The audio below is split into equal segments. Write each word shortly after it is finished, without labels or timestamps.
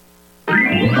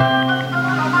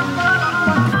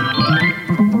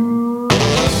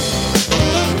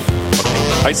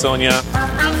Hi, Sonia.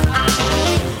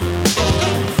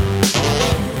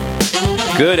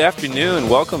 Good afternoon.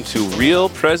 Welcome to Real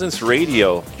Presence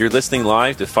Radio. You're listening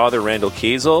live to Father Randall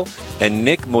Kazel and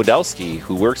Nick Modelski,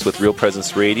 who works with Real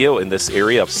Presence Radio in this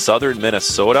area of southern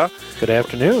Minnesota. Good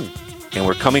afternoon. And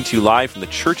we're coming to you live from the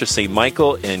Church of St.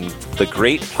 Michael in the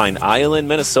Great Pine Island,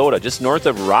 Minnesota, just north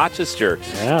of Rochester.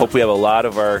 Yeah. Hope we have a lot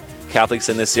of our Catholics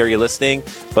in this area listening,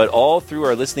 but all through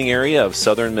our listening area of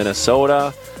southern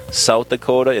Minnesota, South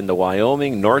Dakota, into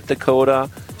Wyoming, North Dakota,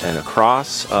 and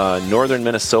across northern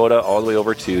Minnesota, all the way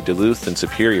over to Duluth and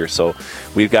Superior. So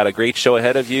we've got a great show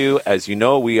ahead of you. As you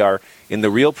know, we are in the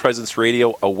Real Presence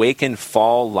Radio Awaken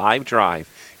Fall Live Drive.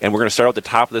 And we're going to start out at the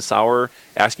top of this hour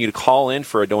asking you to call in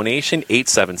for a donation,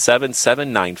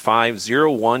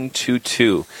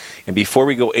 877-795-0122. And before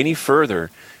we go any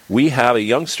further, we have a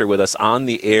youngster with us on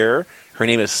the air. Her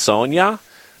name is Sonia.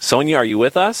 Sonia, are you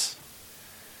with us?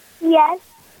 Yes.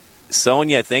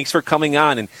 Sonia, thanks for coming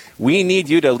on. And we need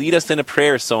you to lead us in a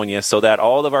prayer, Sonia, so that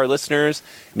all of our listeners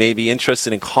may be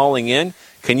interested in calling in.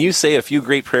 Can you say a few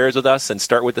great prayers with us and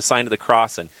start with the sign of the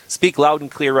cross and speak loud and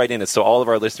clear right in it so all of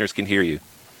our listeners can hear you?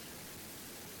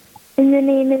 In the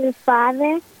name of the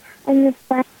Father, and the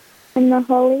Son, and the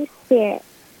Holy Spirit.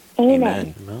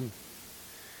 Amen. Amen.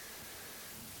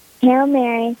 Hail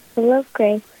Mary, full of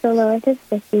grace, the Lord is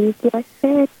with thee. Blessed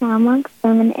art thou amongst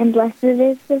women, and blessed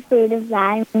is the fruit of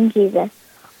thy womb, Jesus.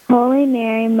 Holy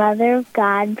Mary, Mother of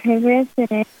God, pray for us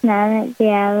sinners, now and at the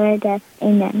hour of death.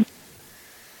 Amen.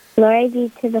 Glory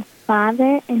be to the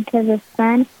Father, and to the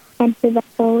Son, and to the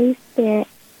Holy Spirit.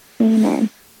 Amen.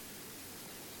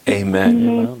 Amen.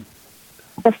 Amen.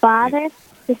 The Father,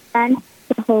 the Son,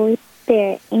 the Holy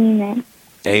Spirit. Amen.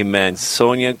 Amen.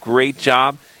 Sonia, great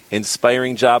job.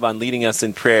 Inspiring job on leading us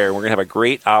in prayer. We're going to have a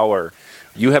great hour.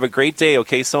 You have a great day,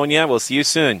 okay, Sonia? We'll see you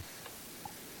soon.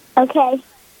 Okay.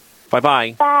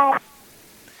 Bye-bye. Bye.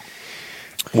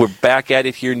 We're back at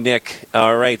it here, Nick.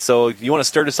 All right, so you want to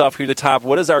start us off here at the top.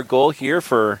 What is our goal here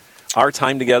for our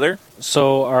time together?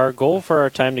 So our goal for our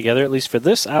time together, at least for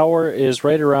this hour, is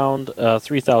right around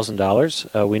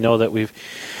 $3,000. We know that we're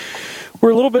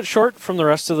a little bit short from the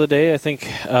rest of the day. I think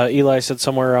Eli said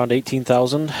somewhere around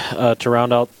 18,000 to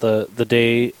round out the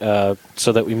day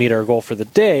so that we meet our goal for the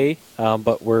day.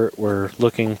 But we're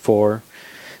looking for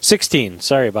 16.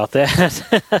 Sorry about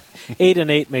that. 8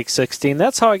 and 8 makes 16.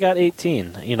 That's how I got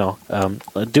 18. Doing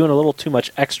a little too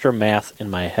much extra math in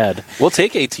my head. We'll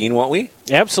take 18, won't we?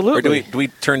 Absolutely. Or do we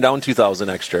turn down 2,000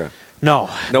 extra?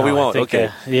 No, we won't. Think, okay.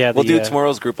 We'll do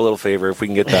tomorrow's group a little favor if we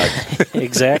can get that.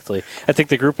 Exactly. I think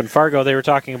the group in Fargo, they were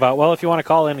talking about, well, if you want to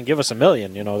call in and give us $1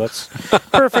 million, that's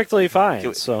perfectly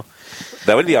fine. So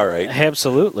that would be all right.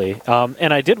 Absolutely.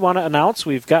 And I did want to announce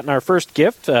we've gotten our first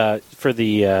gift for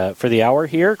the hour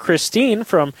here. Christine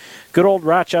from good old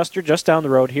Rochester, just down the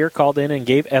road here, called in and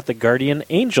gave at the Guardian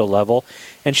Angel level,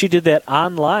 and she did that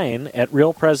online at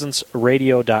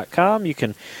realpresenceradio.com. You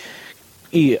can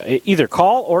either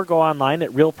call or go online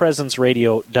at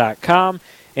realpresenceradio.com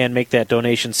and make that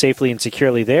donation safely and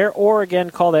securely there, or again,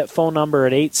 call that phone number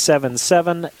at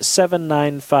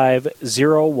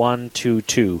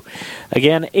 877-795-0122.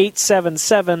 Again,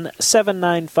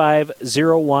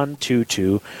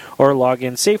 877-795-0122, or log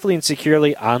in safely and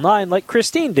securely online like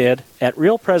Christine did at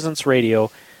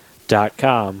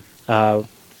realpresenceradio.com.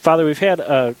 Father, we've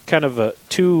had kind of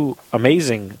two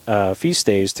amazing feast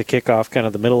days to kick off kind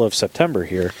of the middle of September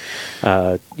here,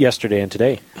 yesterday and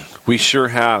today. We sure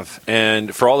have.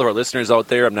 And for all of our listeners out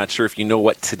there, I'm not sure if you know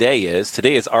what today is.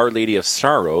 Today is Our Lady of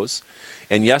Sorrows.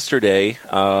 And yesterday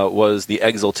was the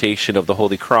exaltation of the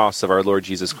Holy Cross of our Lord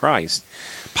Jesus Christ.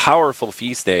 Powerful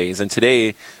feast days. And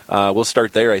today we'll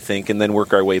start there, I think, and then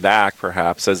work our way back,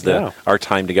 perhaps, as our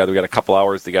time together. We got a couple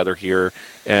hours together here.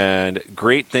 And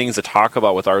great things to talk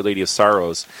about with Our Lady of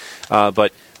Sorrows.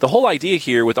 But the whole idea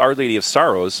here with Our Lady of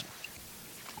Sorrows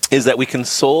is that we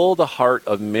console the heart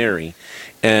of Mary.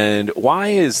 And why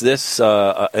is this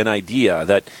an idea?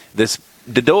 That this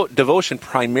devotion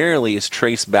primarily is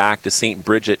traced back to St.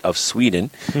 Bridget of Sweden,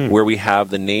 where we have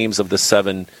the names of the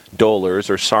 7 dolors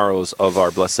or sorrows of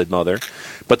our Blessed Mother.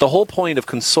 But the whole point of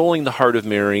consoling the heart of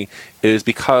Mary is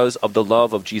because of the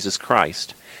love of Jesus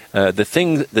Christ. The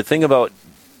thing about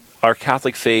our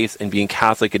Catholic faith and being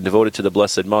Catholic and devoted to the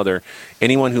Blessed Mother,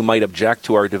 anyone who might object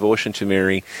to our devotion to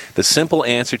Mary, the simple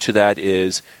answer to that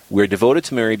is we're devoted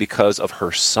to Mary because of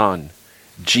her Son.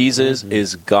 Jesus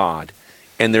is God.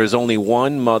 And there's only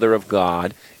one Mother of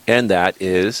God, and that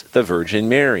is the Virgin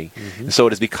Mary. So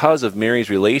it is because of Mary's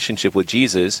relationship with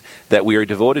Jesus that we are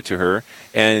devoted to her,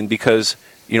 and because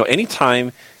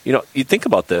anytime, you think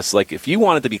about this, like if you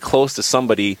wanted to be close to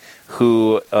somebody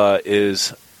who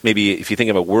is maybe, if you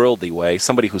think of a worldly way,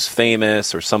 somebody who's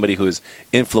famous or somebody who's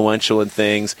influential in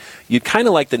things, you'd kind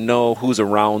of like to know who's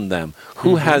around them,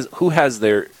 who has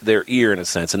their ear in a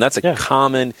sense. And that's a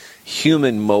common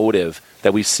human motive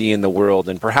that we see in the world.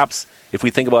 And perhaps if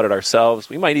we think about it ourselves,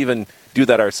 we might even do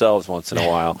that ourselves once in a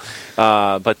while.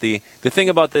 But the thing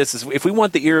about this is, if we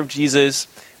want the ear of Jesus,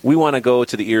 we want to go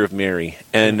to the ear of Mary.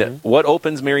 And what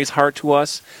opens Mary's heart to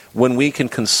us? When we can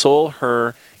console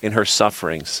her in her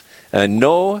sufferings.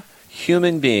 No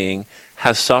human being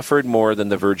has suffered more than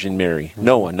the Virgin Mary.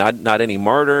 No one, not any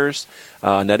martyrs,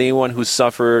 not anyone who's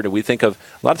suffered. We think of,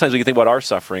 a lot of times we can think about our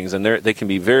sufferings, and they can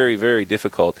be very, very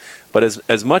difficult. But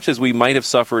as much as we might have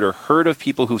suffered or heard of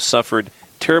people who suffered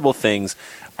terrible things,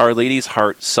 Our Lady's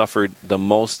heart suffered the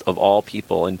most of all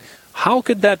people. And how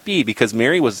could that be? Because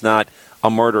Mary was not a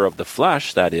martyr of the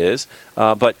flesh, that is,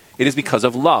 but it is because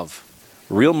of love.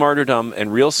 Real martyrdom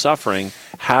and real suffering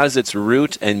has its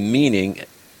root and meaning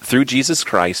through Jesus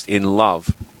Christ in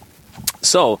love.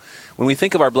 So, when we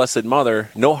think of our Blessed Mother,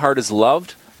 no heart has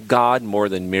loved God more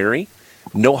than Mary.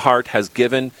 No heart has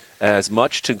given as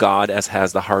much to God as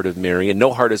has the heart of Mary. And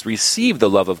no heart has received the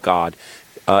love of God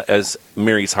as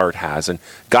Mary's heart has. And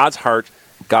God's heart,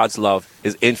 God's love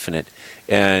is infinite.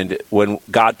 And when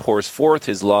God pours forth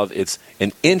his love, it's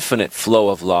an infinite flow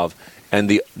of love. And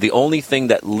the only thing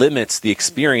that limits the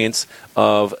experience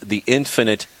of the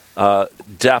infinite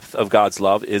depth of God's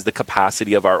love is the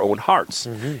capacity of our own hearts.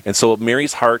 And so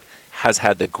Mary's heart has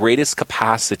had the greatest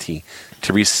capacity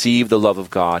to receive the love of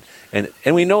God. And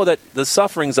we know that the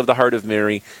sufferings of the heart of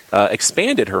Mary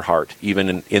expanded her heart,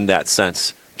 even in that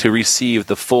sense, to receive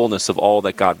the fullness of all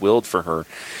that God willed for her.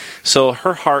 So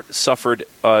her heart suffered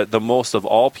the most of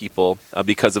all people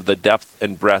because of the depth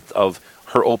and breadth of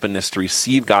her openness to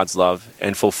receive God's love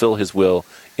and fulfill his will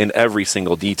in every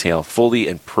single detail, fully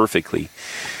and perfectly.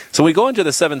 So we go into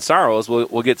the seven sorrows.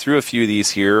 We'll get through a few of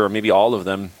these here, or maybe all of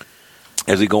them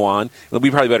as we go on. It'll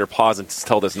be probably better pause and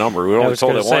tell this number. We only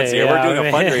told it once here. We're doing a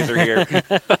fundraiser here.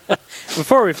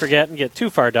 Before we forget and get too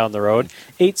far down the road,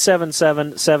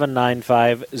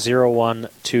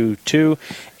 877-795-0122,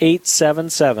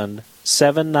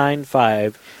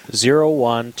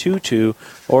 877-795-0122,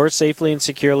 or safely and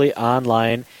securely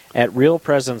online at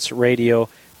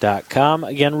realpresenceradio.com.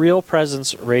 Again,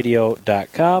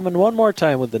 realpresenceradio.com. And one more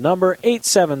time with the number,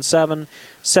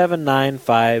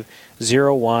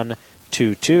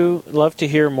 877-795-0122. Love to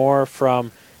hear more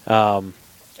from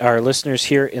our listeners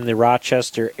here in the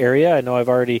Rochester area. I know I've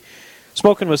already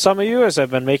spoken with some of you as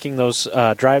I've been making those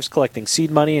drives collecting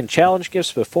seed money and challenge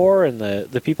gifts before, and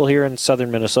the people here in southern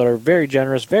Minnesota are very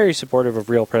generous, very supportive of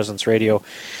Real Presence Radio.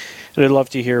 And I'd love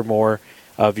to hear more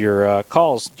of your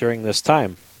calls during this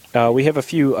time. We have a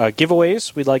few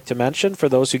giveaways we'd like to mention for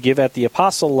those who give at the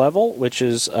Apostle level, which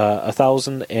is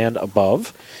 1,000 and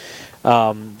above.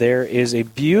 There is a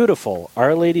beautiful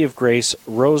Our Lady of Grace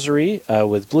rosary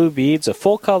with blue beads, a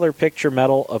full-color picture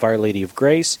medal of Our Lady of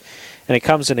Grace, and it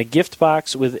comes in a gift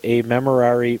box with a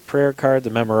Memorare prayer card. The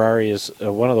Memorare is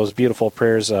one of those beautiful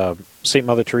prayers. St.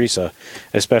 Mother Teresa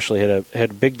especially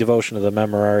had a big devotion to the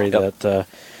Memorare.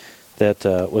 That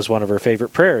was one of her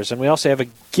favorite prayers. And we also have a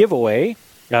giveaway.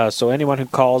 So anyone who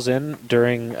calls in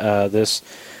during this,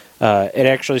 it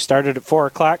actually started at 4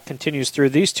 o'clock, continues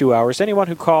through these 2 hours. Anyone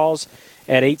who calls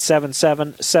at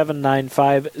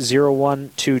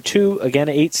 877-795-0122, again,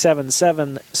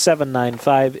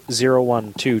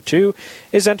 877-795-0122,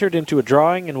 is entered into a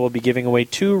drawing, and we'll be giving away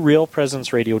 2 Real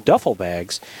Presence Radio duffel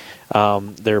bags.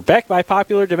 They're backed by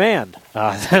popular demand.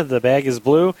 The bag is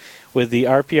blue with the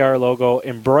RPR logo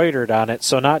embroidered on it,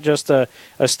 so not just a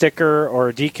sticker or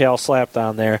a decal slapped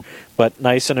on there, but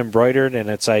nice and embroidered, and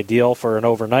it's ideal for an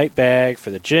overnight bag, for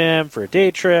the gym, for a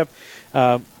day trip,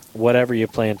 whatever you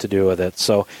plan to do with it.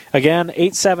 So, again,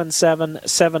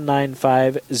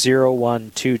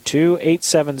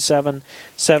 877-795-0122,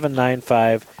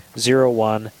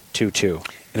 877-795-0122.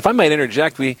 And if I might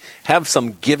interject, we have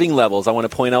some giving levels I want to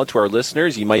point out to our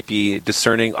listeners. You might be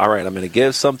discerning, all right, I'm going to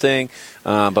give something,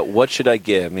 but what should I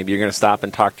give? Maybe you're going to stop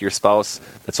and talk to your spouse.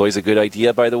 That's always a good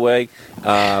idea, by the way.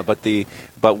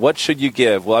 But what should you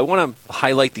give? Well, I want to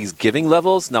highlight these giving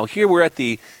levels. Now, here we're at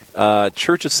the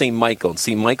Church of St. Michael.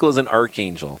 St. Michael is an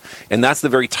archangel, and that's the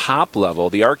very top level.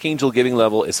 The archangel giving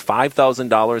level is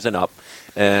 $5,000 and up.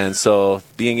 And so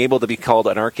being able to be called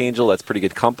an archangel, that's pretty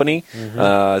good company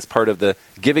as part of the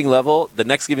giving level. The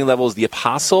next giving level is the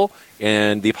apostle,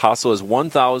 and the apostle is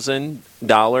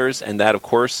 $1,000, and that, of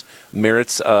course,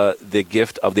 merits the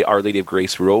gift of the Our Lady of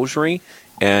Grace rosary.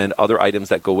 and other items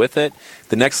that go with it.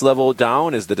 The next level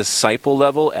down is the disciple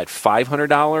level at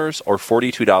 $500 or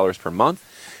 $42 per month.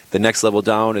 The next level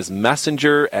down is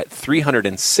messenger at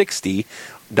 $360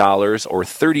 or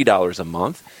 $30 a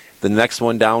month. The next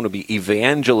one down will be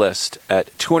evangelist at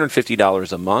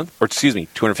 $250 a month, or excuse me,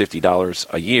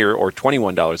 $250 a year, or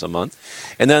 $21 a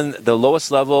month. And then the lowest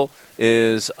level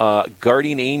is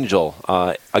guardian angel,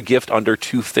 a gift under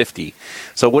 $250.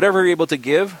 So whatever you're able to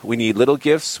give, we need little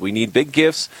gifts, we need big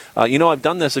gifts. I've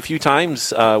done this a few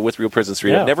times with Real Presence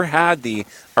Read. I've never had the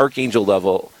archangel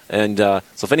level, and so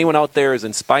if anyone out there is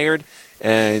inspired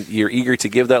and you're eager to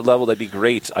give that level, that'd be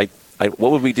great.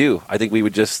 What would we do? I think we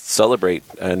would just celebrate,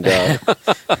 and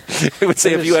we would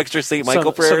say a few extra St.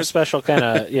 Michael prayers. Some special kind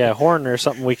of horn or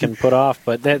something we can put off,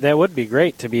 but that would be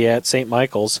great to be at St.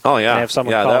 Michael's. Oh yeah, and have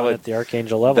someone call it at the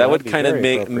Archangel level. That would kind of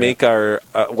make our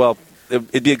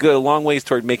it'd be a long ways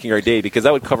toward making our day, because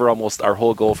that would cover almost our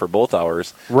whole goal for both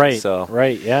hours. Right. So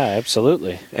right. Yeah.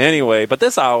 Absolutely. Anyway, but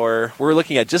this hour we're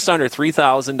looking at just under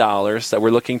 $3,000 that we're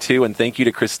looking to, and thank you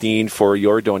to Christine for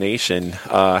your donation,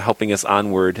 helping us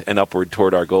onward and upward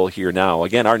toward our goal here now.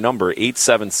 Again, our number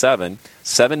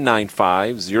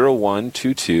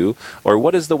 877-795-0122, or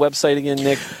what is the website again,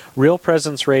 Nick?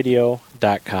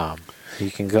 RealPresenceRadio.com.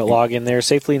 You can log in there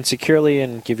safely and securely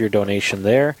and give your donation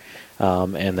there.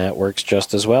 And that works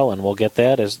just as well, and we'll get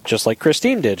that just like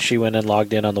Christine did. She went and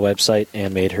logged in on the website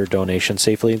and made her donation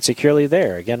safely and securely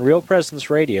there. Again,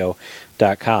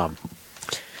 RealPresenceRadio.com.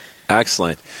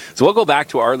 Excellent. So we'll go back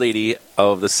to Our Lady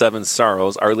of the Seven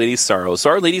Sorrows, Our Lady's Sorrows. So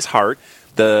Our Lady's heart,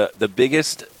 the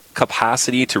biggest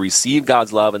capacity to receive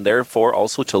God's love and therefore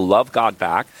also to love God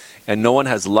back. And no one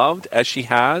has loved as she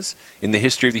has in the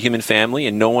history of the human family,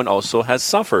 and no one also has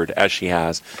suffered as she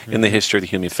has in the history of the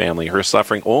human family. Her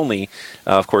suffering only,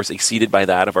 of course, exceeded by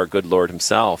that of our good Lord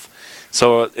himself.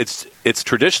 So it's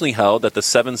traditionally held that the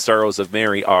seven sorrows of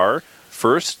Mary are,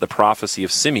 first, the prophecy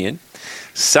of Simeon;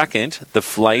 second, the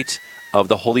flight of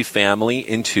the Holy Family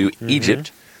into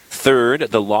Egypt; third,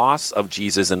 the loss of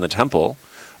Jesus in the temple;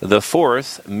 the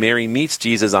fourth, Mary meets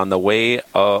Jesus on the way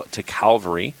to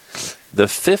Calvary; the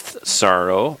fifth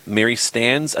sorrow, Mary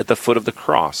stands at the foot of the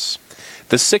cross;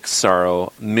 the sixth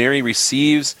sorrow, Mary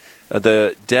receives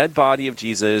the dead body of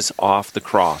Jesus off the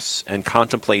cross and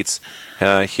contemplates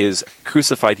his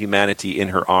crucified humanity in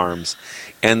her arms;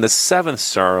 and the seventh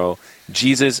sorrow,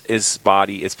 Jesus'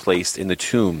 body is placed in the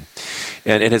tomb.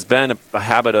 And it has been a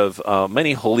habit of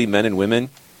many holy men and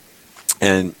women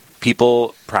and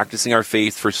people practicing our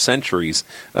faith for centuries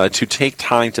to take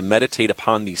time to meditate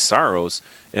upon these sorrows.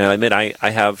 And I admit I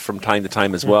have from time to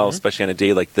time as well, especially on a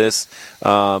day like this.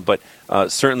 But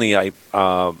certainly I,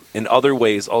 in other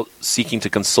ways, seeking to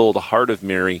console the heart of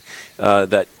Mary.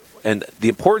 And the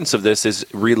importance of this is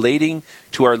relating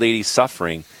to Our Lady's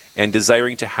suffering and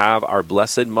desiring to have our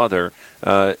Blessed Mother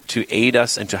to aid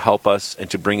us and to help us and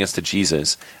to bring us to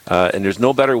Jesus. And there's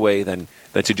no better way than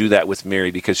to do that with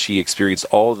Mary, because she experienced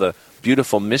all the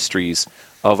beautiful mysteries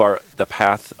of the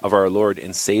path of our Lord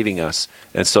in saving us.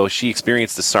 And so she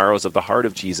experienced the sorrows of the heart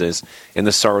of Jesus and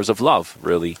the sorrows of love,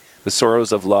 really. The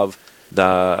sorrows of love,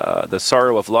 the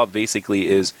sorrow of love basically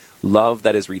is love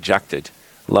that is rejected.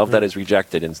 Love that is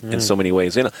rejected in so many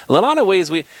ways. In a lot of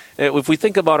ways, if we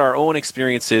think about our own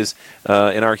experiences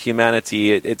in our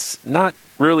humanity, it's not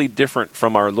really different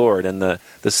from our Lord, and the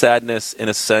sadness, in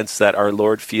a sense, that our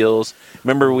Lord feels.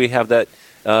 Remember, we have that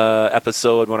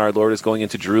episode when our Lord is going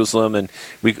into Jerusalem, and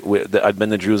I've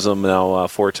been to Jerusalem now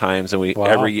 4 times, and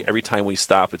every time we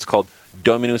stop, it's called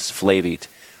Dominus Flavit.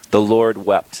 The Lord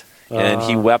wept. And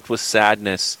he wept with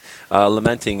sadness,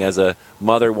 lamenting as a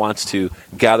mother wants to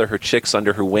gather her chicks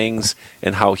under her wings,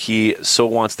 and how he so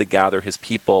wants to gather his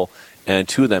people and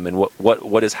to them. And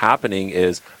what is happening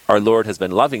is our Lord has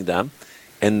been loving them,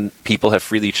 and people have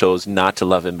freely chose not to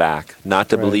love him back, not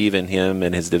to believe in him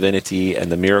and his divinity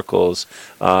and the miracles,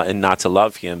 and not to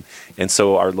love him. And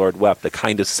so our Lord wept, the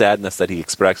kind of sadness that he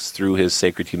expressed through his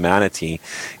sacred humanity.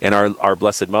 And our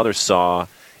Blessed Mother saw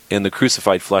in the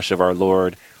crucified flesh of our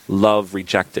Lord love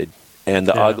rejected, and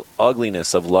the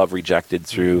ugliness of love rejected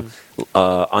through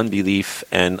unbelief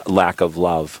and lack of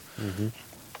love.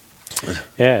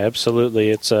 Yeah, absolutely.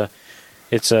 It's a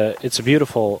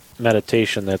beautiful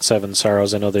meditation, that Seven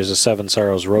Sorrows. I know there's a Seven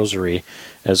Sorrows Rosary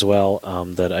as well,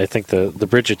 that I think the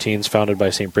Bridgetines, founded by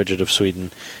St. Bridget of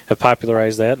Sweden, have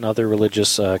popularized that, and other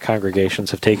religious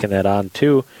congregations have taken that on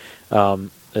too.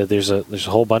 There's a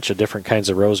whole bunch of different kinds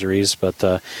of rosaries,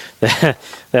 but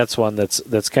that's one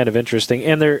that's kind of interesting,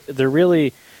 and they're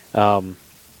really, like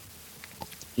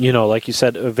you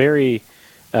said, very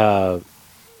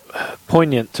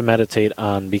poignant to meditate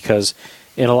on, because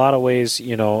in a lot of ways,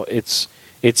 it's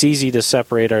it's easy to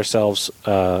separate ourselves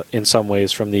in some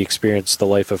ways from the experience, the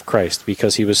life of Christ,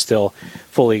 because he was still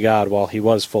fully God while he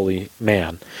was fully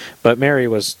man. But Mary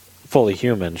was fully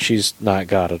human. She's not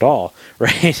God at all,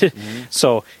 right? Mm-hmm.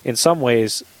 So in some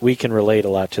ways, we can relate a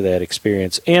lot to that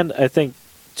experience. And I think,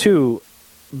 too,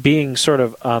 being sort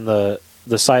of on the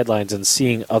sidelines and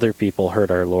seeing other people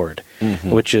hurt our Lord,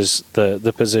 which is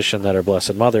the position that our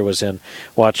Blessed Mother was in,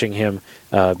 watching him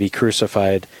be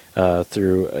crucified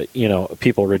through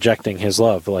people rejecting his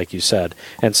love, like you said.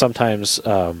 And sometimes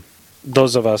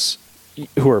those of us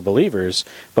who are believers,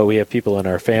 but we have people in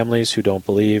our families who don't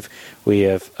believe. We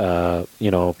have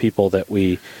people that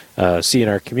we see in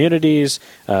our communities,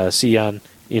 see on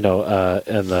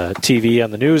and the TV,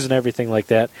 on the news, and everything like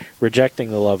that,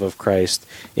 rejecting the love of Christ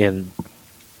in,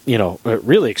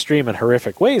 really extreme and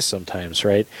horrific ways sometimes,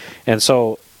 right? And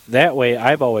so that way,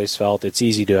 I've always felt it's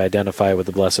easy to identify with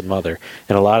the Blessed Mother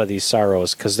in a lot of these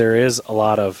sorrows, because there is a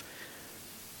lot of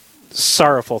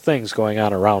sorrowful things going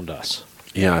on around us.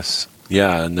 Yes.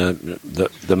 Yeah, and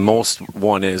the most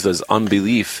one is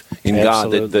unbelief in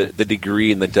Absolutely. God, the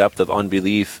degree and the depth of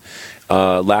unbelief,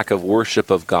 lack of worship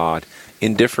of God,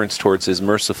 indifference towards his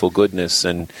merciful goodness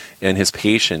and his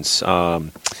patience,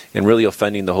 and really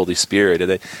offending the Holy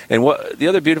Spirit. And what the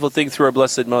other beautiful thing through our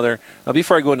Blessed Mother,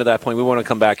 before I go into that point, we want to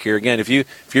come back here again. If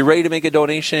you're ready to make a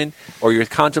donation or you're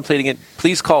contemplating it,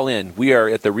 please call in. We are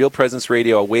at the Real Presence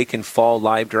Radio Awake and Fall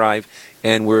live drive,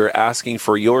 and we're asking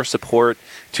for your support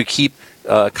to keep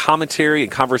commentary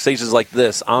and conversations like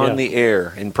this on the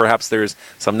air. And perhaps there's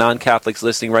some non-Catholics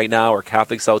listening right now, or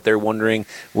Catholics out there wondering,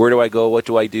 where do I go? What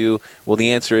do I do? Well,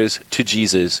 the answer is to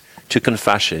Jesus, to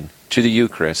confession, to the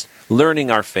Eucharist, learning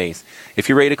our faith. If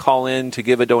you're ready to call in to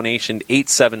give a donation,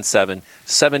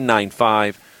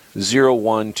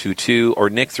 877-795-0122, or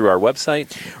Nick through our website,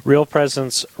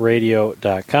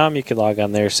 realpresenceradio.com. You can log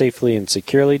on there safely and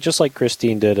securely, just like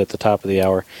Christine did at the top of the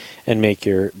hour, and make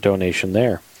your donation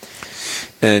there.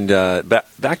 And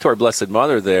back to our Blessed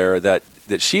Mother there, that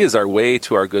she is our way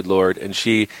to our good Lord, and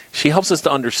she helps us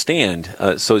to understand.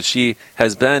 So she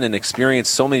has been and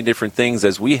experienced so many different things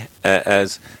as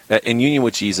in union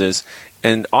with Jesus,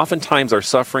 and oftentimes our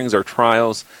sufferings, our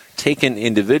trials, taken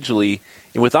individually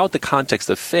and without the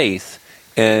context of faith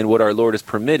and what our Lord is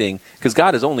permitting, because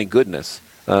God is only goodness.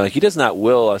 He does not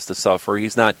will us to suffer.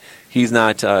 He's not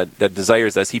that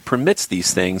desires us. He permits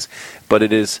these things, but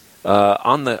it is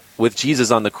with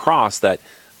Jesus on the cross that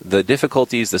the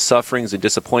difficulties, the sufferings, and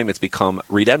disappointments become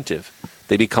redemptive.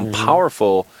 They become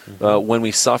powerful when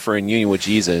we suffer in union with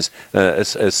Jesus,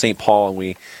 as St. Paul, and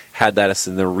we had that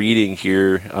in the reading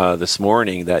here this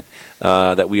morning, that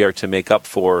we are to make up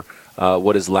for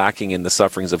what is lacking in the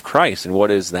sufferings of Christ. And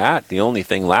what is that? The only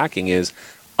thing lacking is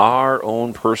our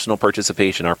own personal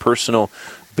participation, our personal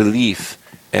belief,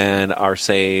 and our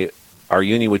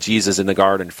union with Jesus in the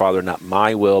garden. Father, not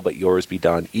my will, but yours be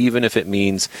done, even if it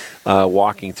means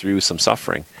walking through some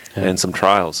suffering and some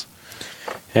trials.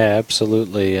 Yeah,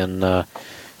 absolutely. And, I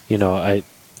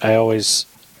always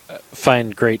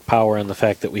find great power in the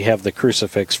fact that we have the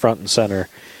crucifix front and center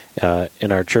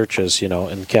in our churches,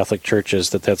 in Catholic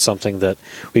churches, that's something that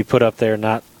we put up there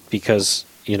not because,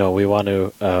 we want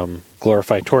to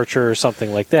glorify torture or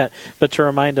something like that, but to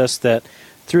remind us that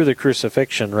through the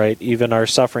crucifixion, right, even our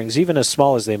sufferings, even as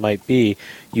small as they might be,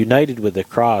 united with the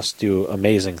cross, do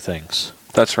amazing things.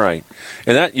 That's right.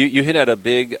 And that you hit at the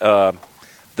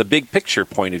big picture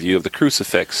point of view of the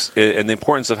crucifix and the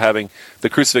importance of having the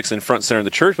crucifix in front center of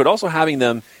the church, but also having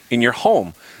them in your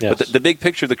home. Yes. But the big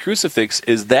picture of the crucifix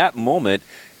is that moment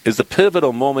is the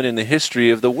pivotal moment in the history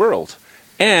of the world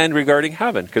and regarding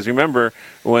heaven. Because remember,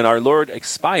 when our Lord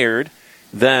expired,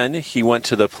 then he went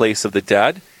to the place of the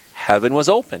dead. Heaven was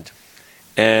opened,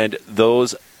 and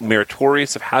those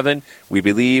meritorious of heaven, we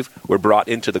believe, were brought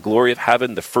into the glory of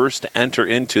heaven, the first to enter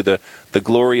into the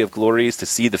glory of glories, to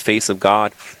see the face of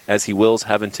God as he wills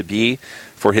heaven to be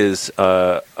for his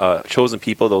chosen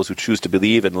people, those who choose to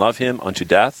believe and love him unto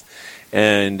death.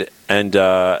 But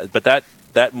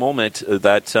that moment,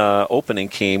 that opening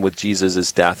came with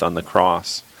Jesus' death on the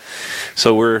cross.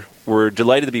 So we're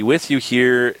delighted to be with you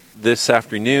here this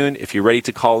afternoon. If you're ready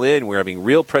to call in, we're having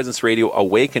Real Presence Radio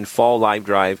Awake and Fall live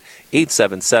drive,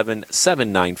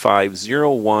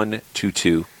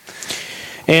 877-795-0122.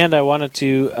 And I wanted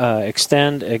to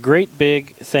extend a great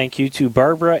big thank you to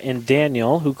Barbara and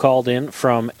Daniel, who called in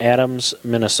from Adams,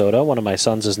 Minnesota. One of my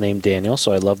sons is named Daniel,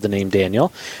 so I love the name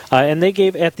Daniel. And they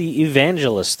gave at the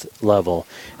evangelist level.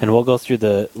 And we'll go through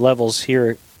the levels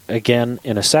here again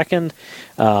in a second.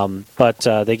 But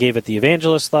they gave at the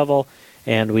evangelist level,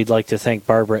 And we'd like to thank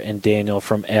Barbara and Daniel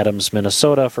from Adams,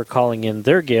 Minnesota for calling in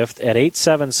their gift at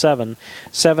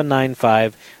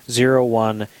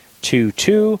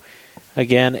 877-795-0122.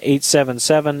 Again,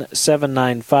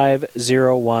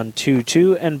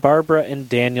 877-795-0122. And Barbara and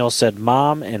Daniel said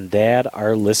Mom and Dad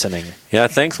are listening. Yeah,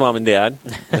 thanks, Mom and Dad.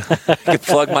 I could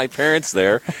plug my parents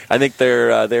there. I think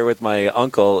they're there with my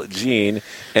uncle, Gene,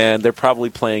 and they're probably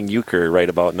playing euchre right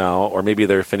about now, or maybe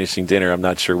they're finishing dinner. I'm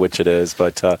not sure which it is,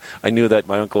 but I knew that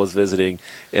my uncle was visiting,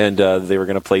 and they were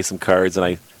going to play some cards, and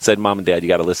I said, Mom and Dad, you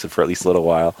got to listen for at least a little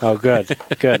while. Oh, good,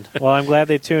 good. Well, I'm glad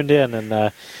they tuned in,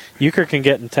 and euchre can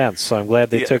get intense, so I'm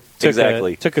glad they took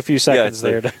a few seconds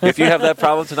there. If you have that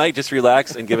problem tonight, just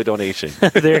relax and give a donation.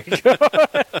 There you go.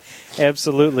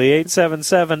 Absolutely.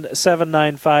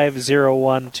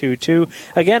 877-795-0122.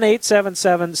 Again,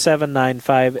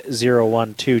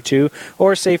 877-795-0122,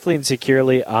 or safely and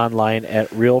securely online at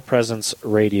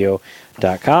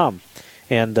realpresenceradio.com.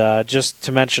 And just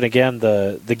to mention again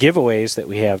the giveaways that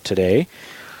we have today,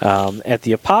 at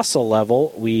the Apostle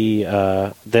level,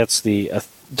 that's the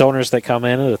donors that come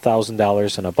in at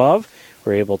 $1,000 and above.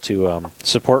 We're able to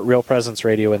support Real Presence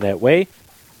Radio in that way.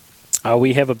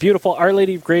 We have a beautiful Our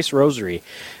Lady of Grace rosary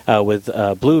with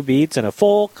blue beads and a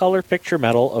full color picture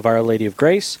medal of Our Lady of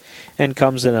Grace, and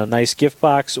comes in a nice gift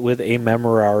box with a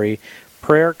memorare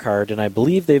prayer card, and I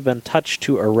believe they've been touched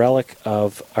to a relic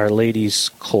of Our Lady's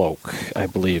cloak, I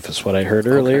believe is what I heard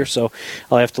earlier. Okay. So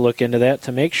I'll have to look into that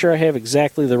to make sure I have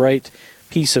exactly the right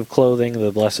piece of clothing,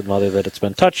 the Blessed Mother, that it's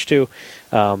been touched to.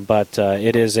 But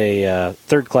it is a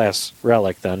third-class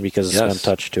relic then, because it's been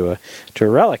touched to a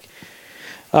relic.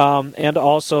 And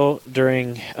also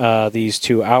during these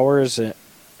 2 hours,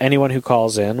 anyone who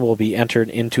calls in will be entered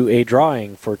into a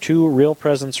drawing for 2 Real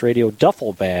Presence Radio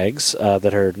duffel bags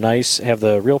that are nice, have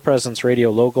the Real Presence Radio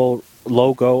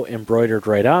logo embroidered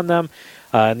right on them.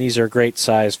 And these are great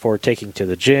size for taking to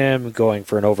the gym, going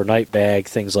for an overnight bag,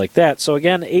 things like that. So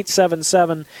again,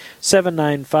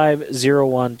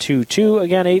 877-795-0122.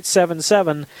 Again,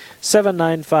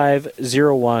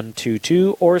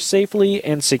 877-795-0122. Or safely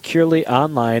and securely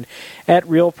online at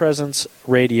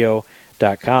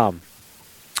realpresenceradio.com.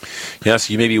 Yes,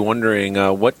 you may be wondering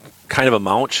what kind of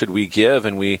amount should we give,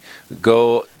 and we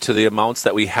go to the amounts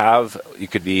that we have. You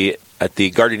could be at the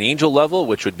Guardian Angel level,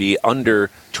 which would be under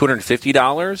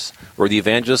 $250, or the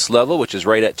Evangelist level, which is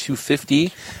right at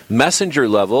 $250. Messenger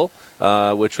level,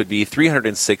 which would be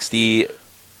 $360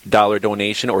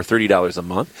 donation, or $30 a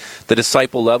month. The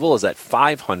Disciple level is at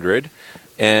 $500.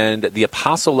 And the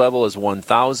Apostle level is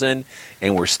 $1,000,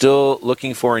 and we're still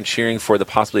looking for and cheering for the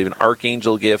possibility of an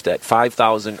Archangel gift at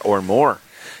 $5,000 or more.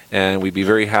 And we'd be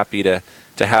very happy to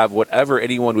have whatever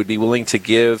anyone would be willing to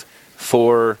give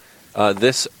for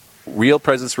this Real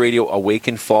Presence Radio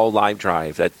Awaken Fall Live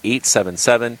Drive at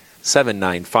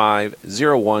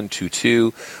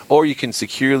 877-795-0122, or you can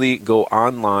securely go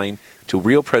online to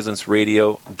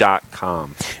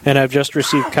realpresenceradio.com. And I've just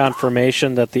received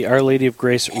confirmation that the Our Lady of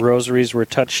Grace rosaries were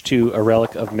touched to a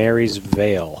relic of Mary's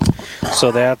veil.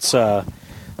 So that's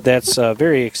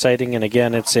very exciting. And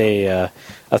again, it's a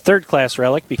third-class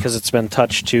relic because it's been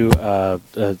touched to,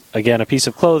 again, a piece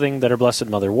of clothing that Our Blessed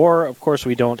Mother wore. Of course,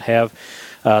 we don't have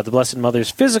the Blessed Mother's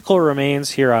physical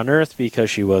remains here on earth because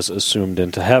she was assumed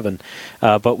into heaven.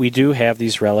 But we do have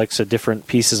these relics of different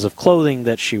pieces of clothing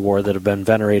that she wore that have been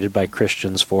venerated by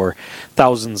Christians for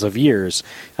thousands of years.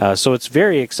 So it's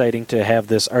very exciting to have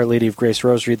this Our Lady of Grace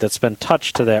rosary that's been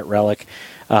touched to that relic.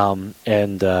 Again,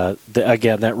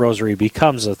 that rosary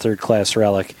becomes a third-class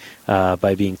relic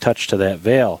by being touched to that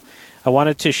veil. I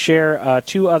wanted to share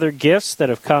 2 other gifts that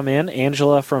have come in.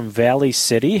 Angela from Valley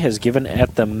City has given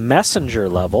at the Messenger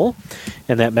level,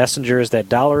 and that Messenger is that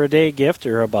 $1 a day gift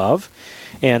or above.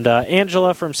 And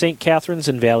Angela from St. Catherine's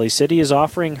in Valley City is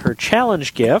offering her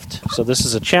challenge gift. So this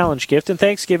is a challenge gift in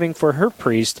Thanksgiving for her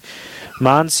priest,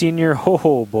 Monsignor.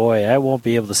 Oh boy, I won't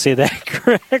be able to say that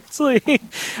correctly.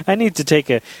 I need to take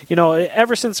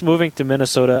ever since moving to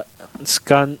Minnesota,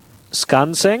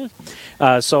 Skansing.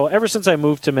 So ever since I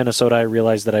moved to Minnesota, I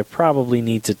realized that I probably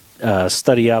need to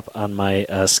study up on my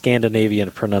Scandinavian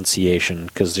pronunciation,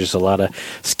 because there's a lot of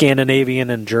Scandinavian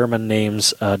and German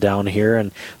names down here.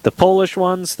 And the Polish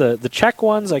ones, the Czech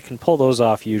ones, I can pull those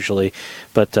off usually.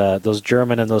 But those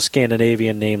German and those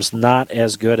Scandinavian names, not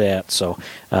as good at. So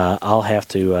I'll have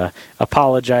to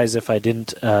apologize if I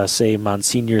didn't say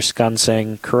Monsignor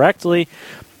Skansing correctly.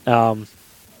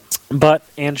 But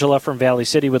Angela from Valley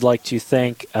City would like to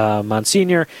thank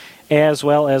Monsignor as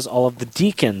well as all of the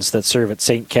deacons that serve at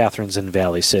St. Catherine's in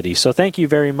Valley City. So thank you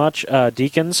very much,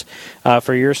 deacons,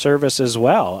 for your service as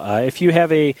well. If you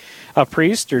have a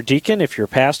priest or deacon, if you're a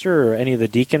pastor or any of the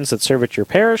deacons that serve at your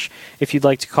parish, if you'd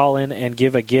like to call in and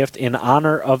give a gift in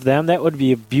honor of them, that would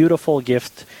be a beautiful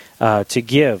gift to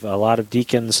give. A lot of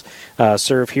deacons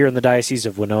serve here in the Diocese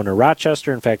of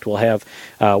Winona-Rochester. In fact, we'll have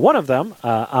one of them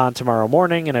on tomorrow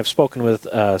morning, and I've spoken with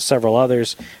several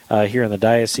others here in the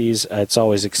diocese. It's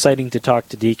always exciting to talk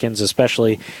to deacons,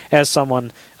 especially as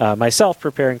someone myself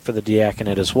preparing for the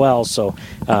diaconate as well. So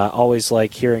always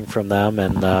like hearing from them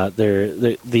and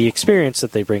the experience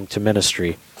that they bring to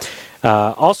ministry.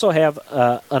 Also have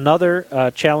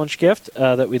another challenge gift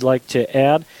that we'd like to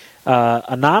add.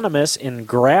 Anonymous in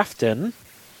Grafton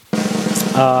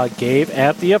gave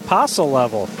at the apostle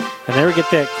level. And there we get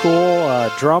that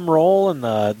cool drum roll and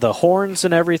the horns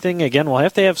and everything. Again, we'll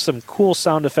have to have some cool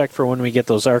sound effect for when we get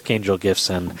those archangel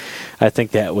gifts in. I think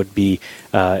that would be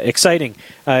exciting.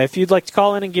 If you'd like to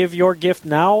call in and give your gift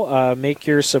now, make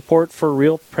your support for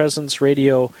Real Presence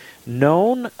Radio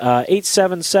known.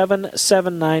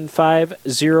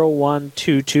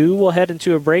 877-795-0122. We'll head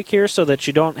into a break here so that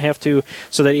you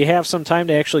have some time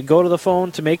to actually go to the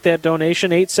phone to make that donation.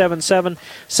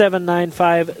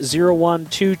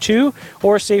 877-795-0122,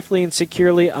 or safely and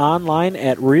securely online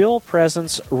at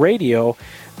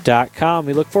realpresenceradio.com.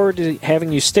 We look forward to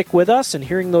having you stick with us and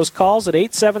hearing those calls at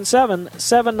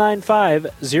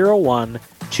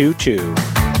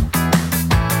 877-795-0122.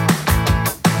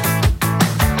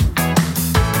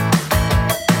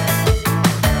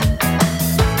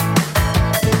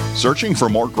 Searching for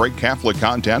more great Catholic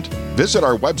content? Visit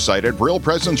our website at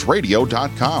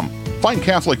realpresenceradio.com. Find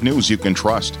Catholic news you can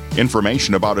trust,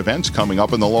 information about events coming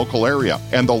up in the local area,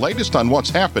 and the latest on what's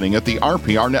happening at the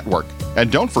RPR network.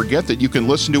 And don't forget that you can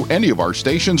listen to any of our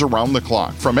stations around the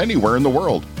clock from anywhere in the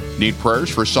world. Need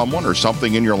prayers for someone or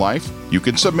something in your life? You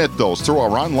can submit those through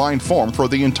our online form for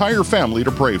the entire family to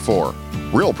pray for.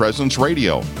 Real Presence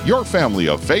Radio, your family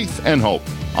of faith and hope.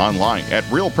 Online at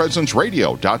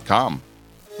realpresenceradio.com.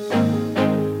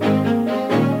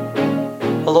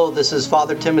 Hello, this is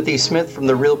Father Timothy Smith from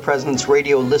the Real Presence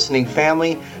Radio listening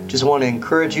family. Just want to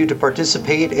encourage you to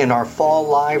participate in our fall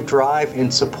live drive in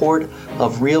support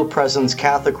of Real Presence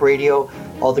Catholic Radio.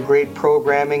 All the great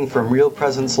programming from Real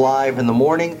Presence Live in the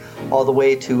morning, all the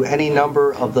way to any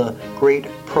number of the great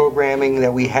programming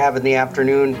that we have in the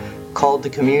afternoon. Called to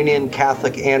Communion,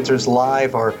 Catholic Answers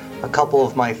Live are a couple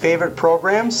of my favorite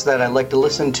programs that I like to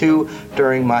listen to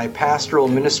during my pastoral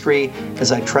ministry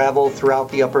as I travel throughout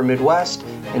the upper Midwest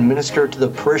and minister to the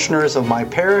parishioners of my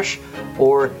parish,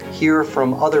 or hear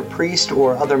from other priests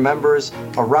or other members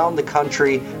around the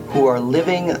country who are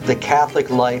living the Catholic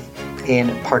life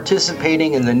and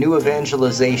participating in the new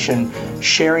evangelization,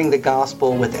 sharing the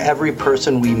gospel with every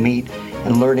person we meet,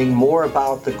 and learning more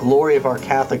about the glory of our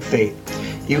Catholic faith.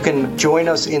 You can join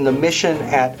us in the mission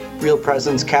at Real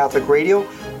Presence Catholic Radio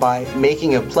by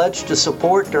making a pledge to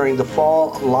support during the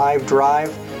fall live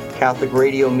drive. Catholic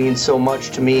Radio means so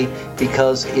much to me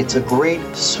because it's a great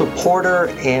supporter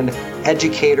and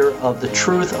educator of the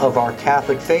truth of our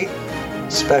Catholic faith,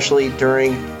 especially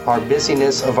during our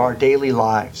busyness of our daily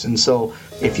lives. And so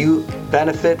if you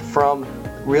benefit from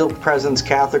Real Presence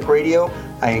Catholic Radio,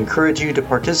 I encourage you to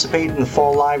participate in the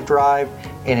fall live drive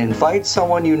and invite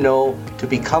someone you know to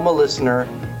become a listener.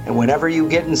 And whenever you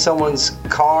get in someone's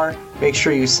car, make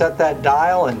sure you set that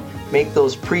dial and make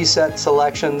those preset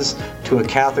selections to a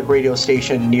Catholic radio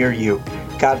station near you.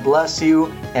 God bless you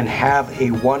and have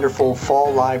a wonderful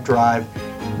fall live drive.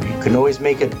 You can always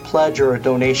make a pledge or a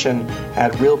donation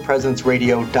at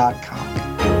realpresenceradio.com.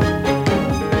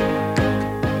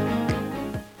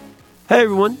 Hey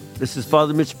everyone, this is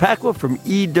Father Mitch Pacwa from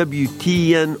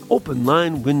EWTN Open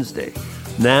Line Wednesday.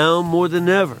 Now more than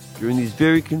ever, during these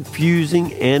very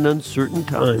confusing and uncertain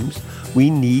times, we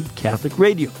need Catholic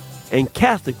radio. And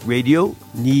Catholic radio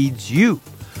needs you.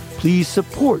 Please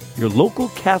support your local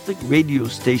Catholic radio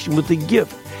station with a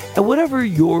gift and whatever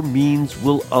your means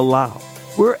will allow.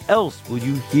 Where else will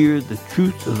you hear the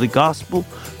truth of the gospel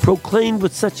proclaimed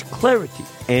with such clarity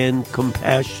and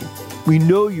compassion? We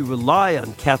know you rely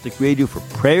on Catholic radio for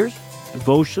prayers,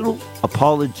 devotionals,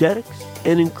 apologetics,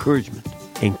 and encouragement.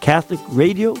 And Catholic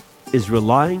radio is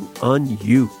relying on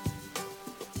you.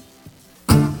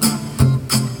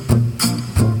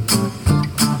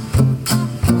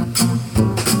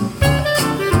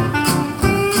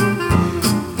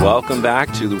 Welcome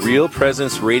back to the Real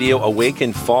Presence Radio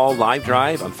Awaken Fall Live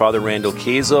Drive. I'm Father Randall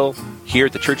Kazel here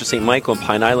at the Church of St. Michael in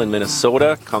Pine Island,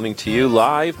 Minnesota, coming to you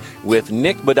live with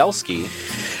Nick Budelsky.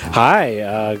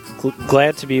 Hi,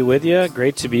 glad to be with you.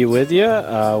 Great to be with you.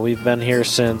 We've been here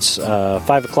since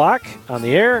 5 o'clock on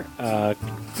the air,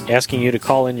 asking you to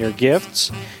call in your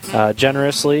gifts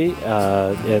generously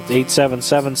at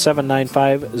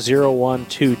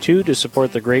 877-795-0122 to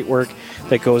support the great work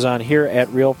that goes on here at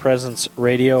Real Presence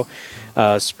Radio,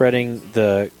 spreading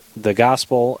the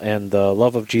gospel and the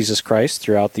love of Jesus Christ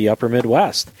throughout the upper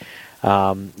Midwest.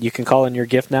 You can call in your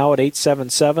gift now at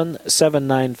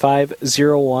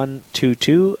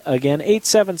 877-795-0122. Again,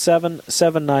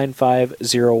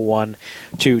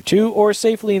 877-795-0122, or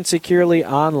safely and securely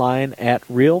online at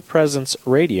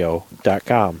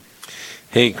realpresenceradio.com.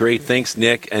 Hey, great. Thanks,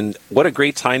 Nick. And what a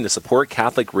great time to support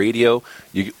Catholic Radio.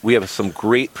 We have some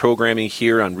great programming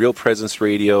here on Real Presence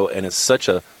Radio, and it's such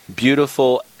a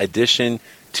beautiful addition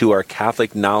to our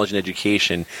Catholic knowledge and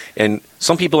education. And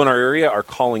some people in our area are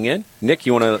calling in. Nick,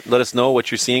 you want to let us know what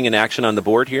you're seeing in action on the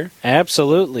board here?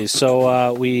 Absolutely.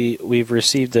 So we've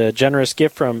received a generous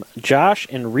gift from Josh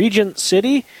in Regent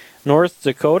City, North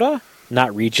Dakota.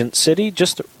 Not Regent City,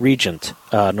 just Regent,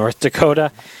 North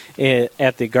Dakota,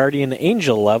 at the Guardian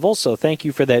Angel level. So thank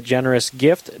you for that generous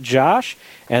gift, Josh.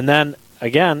 And then,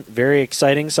 again, very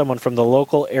exciting, someone from the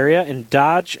local area in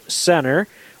Dodge Center.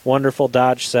 Wonderful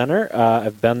Dodge Center.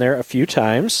 I've been there a few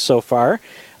times so far.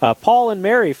 Paul and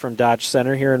Mary from Dodge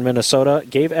Center here in Minnesota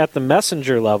gave at the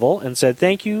messenger level and said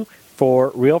thank you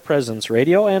for Real Presence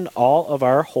Radio and all of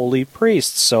our holy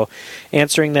priests. So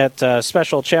answering that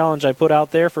special challenge I put out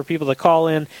there for people to call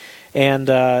in and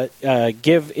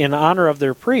give in honor of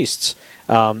their priests.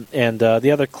 And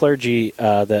the other clergy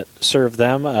that serve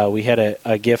them, we had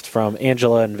a gift from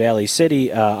Angela in Valley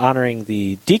City honoring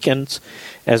the deacons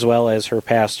as well as her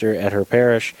pastor at her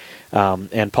parish.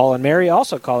 And Paul and Mary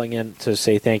also calling in to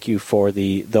say thank you for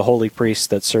the holy priests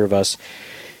that serve us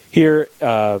here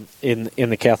in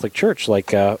the Catholic Church,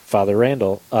 like Father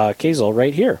Randall Kazel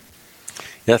right here.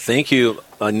 Yeah, thank you,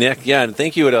 Nick. Yeah, and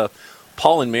thank you to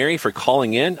Paul and Mary for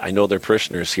calling in. I know they're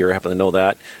parishioners here. I happen to know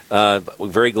that. But we're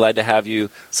very glad to have you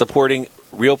supporting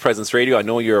Real Presence Radio. I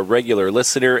know you're a regular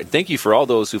listener. And thank you for all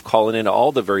those who've called in at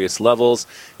all the various levels,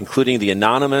 including the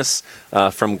anonymous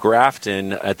from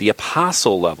Grafton at the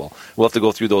Apostle level. We'll have to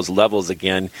go through those levels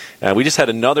again. We just had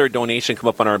another donation come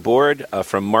up on our board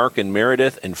from Mark and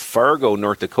Meredith in Fargo,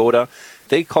 North Dakota.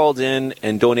 They called in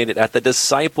and donated at the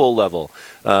disciple level.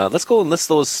 Let's go and list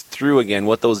those through again,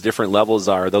 what those different levels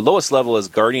are. The lowest level is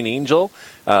Guardian Angel.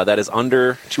 That is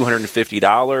under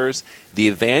 $250. The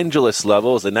Evangelist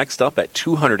level is the next up at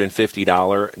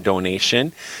 $250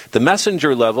 donation. The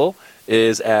Messenger level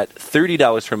is at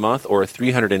 $30 per month or a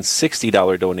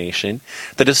 $360 donation.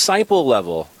 The Disciple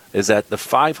level is at the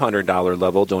 $500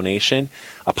 level donation.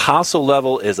 Apostle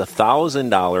level is a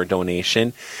 $1,000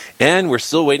 donation. And we're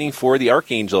still waiting for the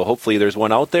Archangel. Hopefully there's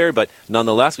one out there, but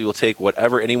nonetheless, we will take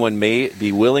whatever anyone may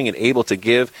be willing and able to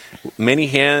give. Many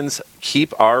hands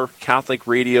keep our Catholic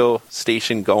radio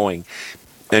station going.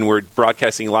 And we're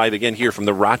broadcasting live again here from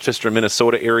the Rochester,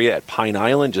 Minnesota area at Pine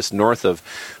Island, just north of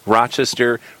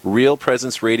Rochester. Real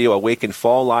Presence Radio Awaken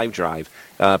Fall Live Drive.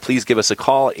 Please give us a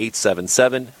call,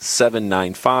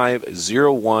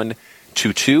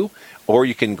 877-795-0122, or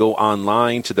you can go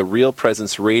online to the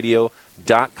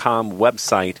realpresenceradio.com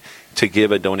website to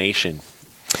give a donation.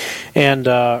 And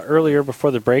earlier,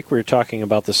 before the break, we were talking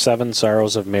about the 7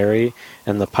 sorrows of Mary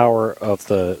and the power of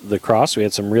the cross. We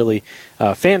had some really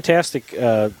fantastic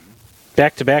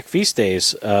back-to-back feast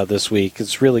days this week.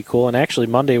 It's really cool. And actually,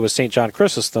 Monday was St. John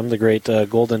Chrysostom, the great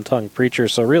golden-tongued preacher.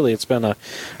 So really, it's been a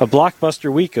blockbuster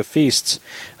week of feasts.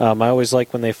 I always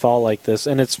like when they fall like this.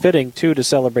 And it's fitting, too, to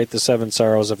celebrate the 7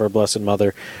 sorrows of our Blessed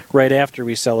Mother right after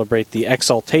we celebrate the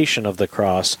exaltation of the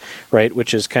cross, right,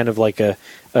 which is kind of like a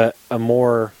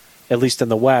more, at least in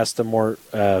the West, a more,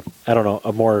 a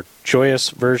more joyous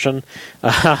version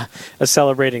of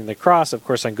celebrating the cross. Of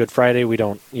course, on Good Friday, we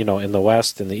don't, in the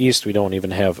West, in the East, we don't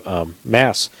even have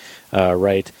Mass,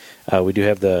 right? We do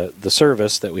have the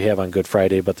service that we have on Good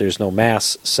Friday, but there's no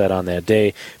Mass set on that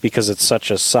day because it's such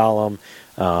a solemn,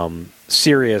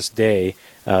 serious day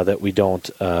that we don't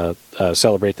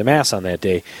celebrate the Mass on that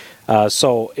day.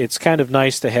 So it's kind of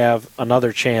nice to have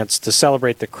another chance to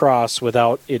celebrate the cross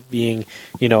without it being,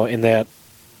 in that,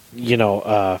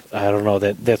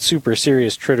 that super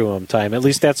serious Triduum time. At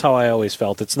least that's how I always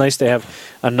felt. It's nice to have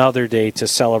another day to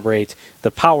celebrate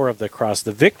the power of the cross,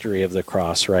 the victory of the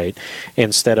cross, right?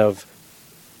 Instead of,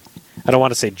 I don't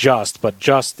want to say just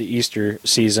the Easter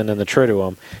season and the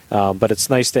Triduum. But it's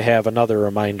nice to have another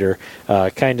reminder,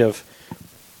 kind of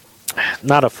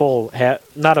not a full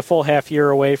half year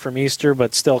away from Easter,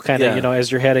 but still kind of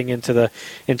as you're heading into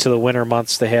the winter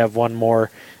months, to have one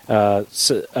more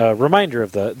reminder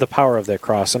of the power of that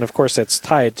cross, and of course that's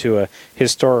tied to a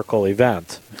historical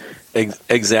event.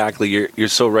 Exactly, you're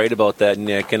so right about that,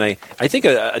 Nick. And I think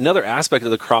another aspect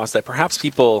of the cross that perhaps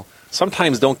people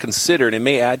sometimes don't consider, and it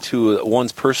may add to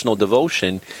one's personal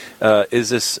devotion, is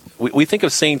this. We think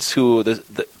of saints who,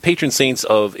 the patron saints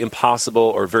of impossible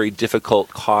or very difficult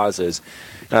causes.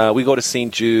 We go to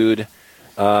St. Jude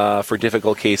for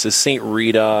difficult cases, St.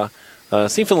 Rita,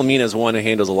 St. Philomena is one who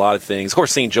handles a lot of things. Of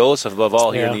course, St. Joseph, above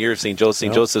all, here in the year of St. Joseph.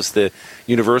 St. Joseph's the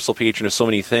universal patron of so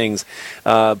many things.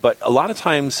 But a lot of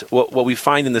times, what we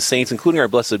find in the saints, including our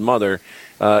Blessed Mother,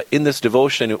 in this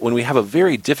devotion, when we have a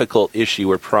very difficult issue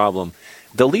or problem,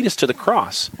 they'll lead us to the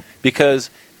cross. Because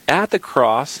at the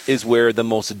cross is where the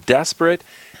most desperate,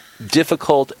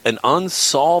 difficult, and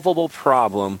unsolvable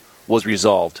problem was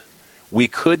resolved. We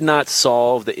could not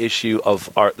solve the issue of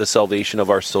the salvation of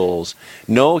our souls.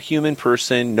 No human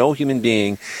person, no human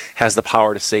being has the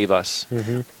power to save us.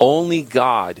 Mm-hmm. Only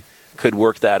God could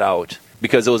work that out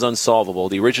because it was unsolvable.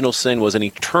 The original sin was an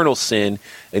eternal sin,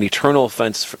 an eternal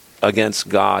offense against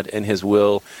God and His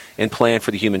will and plan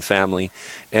for the human family.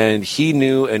 And He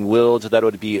knew and willed that it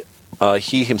would be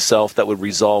He Himself that would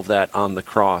resolve that on the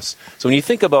cross. So when you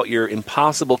think about your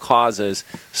impossible causes,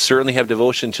 certainly have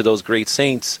devotion to those great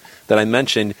saints that I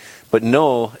mentioned, but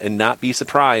know and not be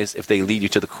surprised if they lead you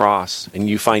to the cross and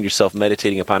you find yourself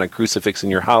meditating upon a crucifix in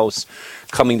your house,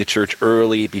 coming to church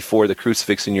early before the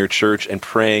crucifix in your church and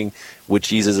praying with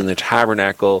Jesus in the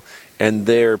tabernacle, and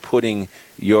there putting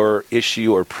your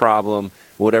issue or problem,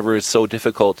 whatever is so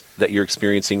difficult that you're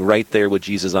experiencing, right there with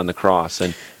Jesus on the cross.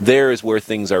 And there is where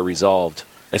things are resolved,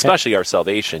 especially our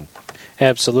salvation.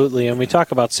 Absolutely. And we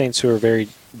talk about saints who are very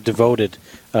devoted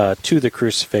to the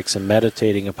crucifix and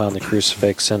meditating upon the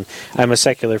crucifix. And I'm a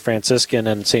secular Franciscan,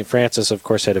 and St. Francis, of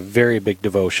course, had a very big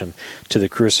devotion to the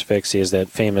crucifix. He has that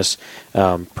famous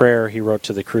prayer he wrote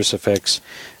to the crucifix.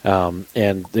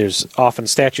 And there's often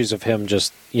statues of him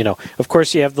just, of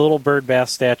course you have the little bird bath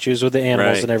statues with the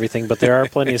animals and everything, but there are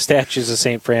plenty of statues of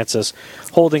St. Francis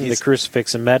holding the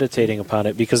crucifix and meditating upon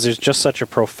it, because there's just such a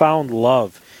profound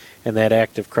love in that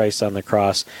act of Christ on the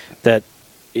cross that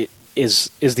it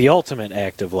is the ultimate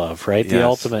act of love, right? Yes. The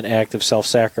ultimate act of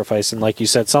self-sacrifice. And like you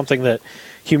said, something that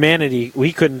humanity,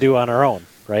 we couldn't do on our own,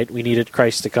 right? We needed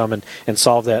Christ to come and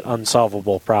solve that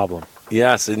unsolvable problem.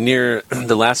 Yes, and near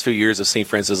the last few years of St.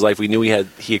 Francis' life, we knew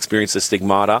he experienced the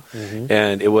stigmata,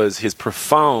 and it was his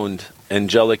profound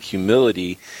angelic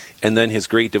humility and then his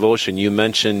great devotion. You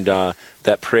mentioned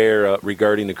that prayer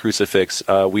regarding the crucifix.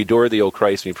 We adore thee, O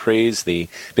Christ, we praise thee,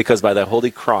 because by thy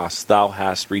holy cross thou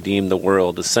hast redeemed the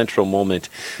world, the central moment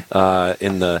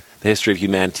in the history of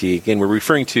humanity. Again, we're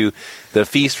referring to the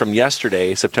feast from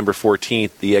yesterday, September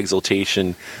 14th, the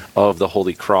exaltation of the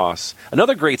Holy Cross.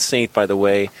 Another great saint, by the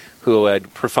way, who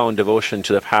had profound devotion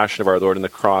to the passion of our Lord on the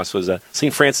cross was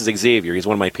St. Francis Xavier. He's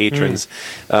one of my patrons,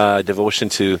 devotion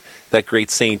to that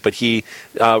great saint. But he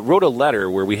wrote a letter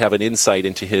where we have an insight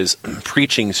into his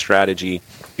preaching strategy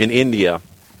in India,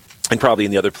 and probably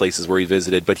in the other places where he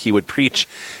visited. But he would preach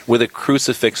with a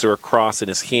crucifix or a cross in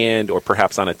his hand, or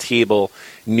perhaps on a table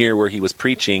near where he was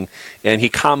preaching. And he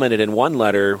commented in one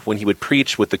letter, when he would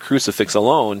preach with the crucifix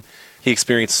alone, he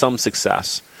experienced some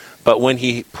success. But when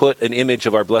he put an image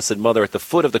of our Blessed Mother at the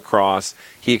foot of the cross,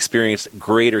 he experienced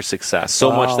greater success.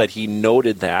 So much that he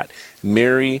noted that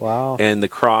Mary and the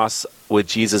cross with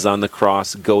Jesus on the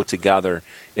cross go together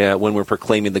when we're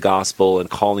proclaiming the gospel and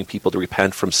calling people to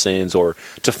repent from sins or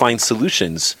to find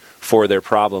solutions for their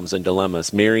problems and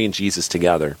dilemmas. Mary and Jesus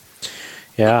together.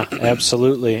 Yeah,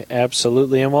 absolutely,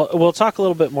 absolutely. And we'll talk a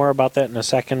little bit more about that in a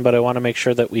second, but I want to make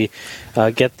sure that we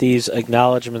get these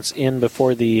acknowledgments in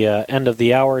before the end of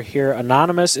the hour here.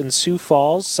 Anonymous in Sioux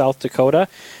Falls, South Dakota,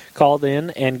 called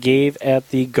in and gave at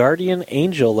the guardian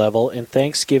angel level in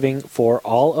thanksgiving for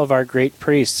all of our great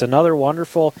priests. Another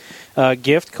wonderful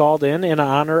gift called in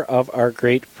honor of our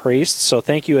great priests. So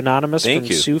thank you, Anonymous from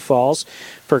Sioux Falls,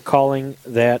 for calling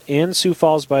that in. Sioux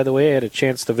Falls, by the way, I had a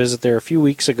chance to visit there a few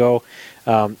weeks ago.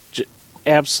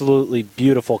 Absolutely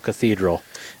beautiful cathedral.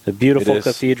 The beautiful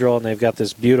cathedral, and they've got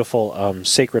this beautiful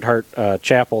Sacred Heart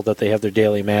chapel that they have their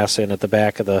daily mass in at the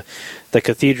back of the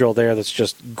cathedral there. That's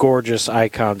just gorgeous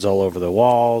icons all over the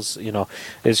walls.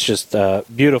 It's just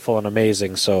beautiful and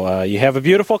amazing. So you have a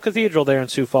beautiful cathedral there in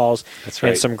Sioux Falls. That's right.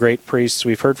 And some great priests.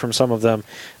 We've heard from some of them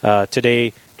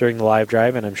today during the live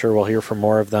drive, and I'm sure we'll hear from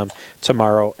more of them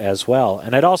tomorrow as well.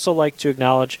 And I'd also like to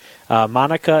acknowledge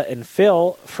Monica and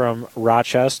Phil from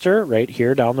Rochester, right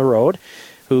here down the road,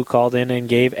 who called in and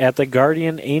gave at the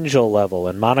guardian angel level.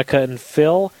 And Monica and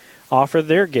Phil offer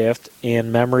their gift in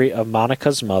memory of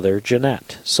Monica's mother,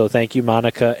 Jeanette. So thank you,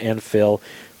 Monica and Phil,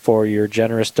 for your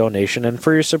generous donation and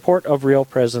for your support of Real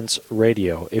Presence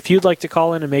Radio. If you'd like to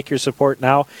call in and make your support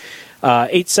now,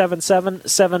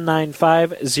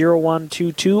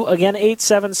 877-795-0122. Again,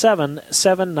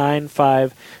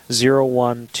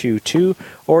 877-795-0122.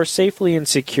 Or safely and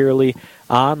securely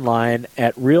online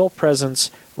at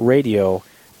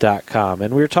realpresenceradio.com.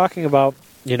 And we were talking about,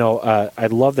 I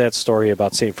love that story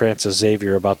about St. Francis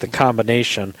Xavier, about the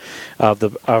combination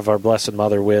of our Blessed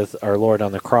Mother with our Lord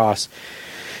on the cross.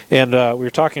 And we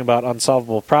were talking about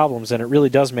unsolvable problems, and it really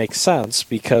does make sense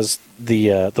because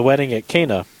the wedding at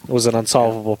Cana was an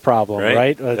unsolvable problem,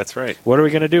 right? That's right. What are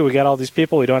we going to do? We got all these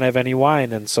people, we don't have any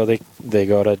wine, and so they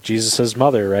go to Jesus'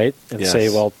 mother, right, and say,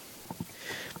 well,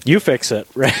 you fix it,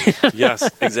 right? Yes,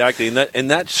 exactly,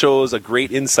 and that shows a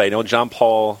great insight. St. John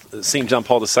Paul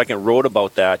II wrote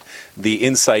about that, the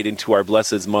insight into our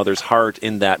Blessed Mother's heart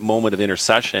in that moment of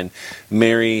intercession.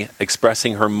 Mary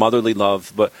expressing her motherly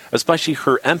love, but especially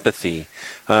her empathy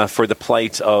for the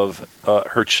plight of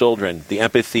her children, the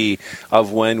empathy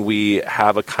of when we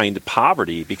have a kind of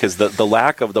poverty, because the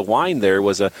lack of the wine there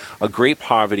was a great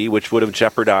poverty, which would have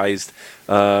jeopardized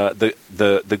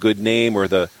the good name or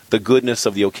the goodness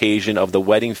of the occasion of the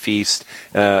wedding feast.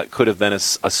 Could have been a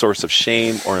source of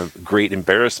shame or a great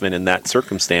embarrassment in that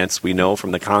circumstance, we know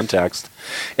from the context.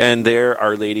 And there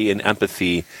Our Lady in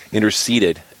empathy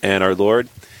interceded, and our Lord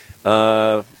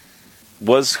was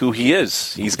who he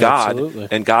is. He's God. Absolutely.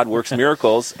 And God works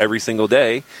miracles every single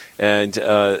day, and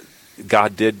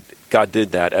God did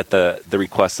that at the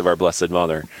request of our Blessed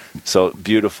Mother. So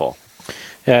beautiful.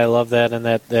 Yeah, I love that, and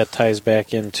that ties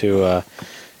back into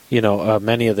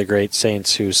many of the great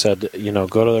saints who said,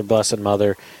 go to their Blessed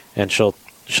Mother, and she'll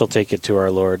take it to our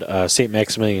Lord. St.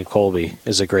 Maximilian Kolbe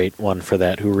is a great one for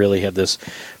that, who really had this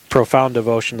profound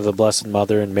devotion to the Blessed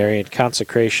Mother and Marian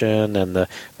consecration and the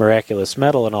miraculous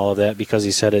medal and all of that, because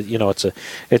he said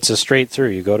it's a straight through.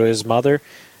 You go to his mother,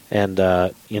 and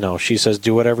she says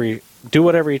do whatever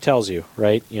he tells you,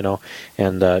 right?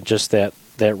 And just that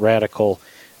radical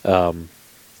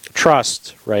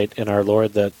trust, right, in our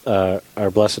Lord that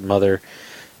our Blessed Mother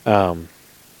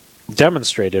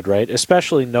demonstrated, right,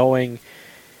 especially knowing,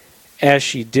 as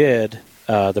she did,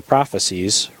 the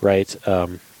prophecies, right,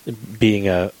 being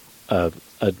a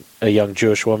young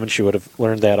Jewish woman, she would have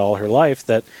learned that all her life,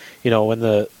 that when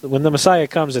the Messiah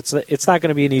comes, it's not going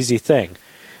to be an easy thing.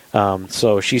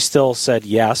 So she still said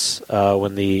yes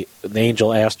when the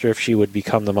angel asked her if she would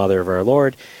become the mother of our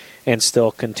Lord, and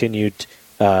still continued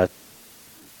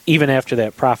even after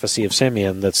that prophecy of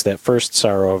Simeon, that's that first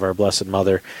sorrow of our Blessed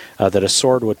Mother, that a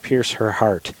sword would pierce her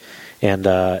heart. And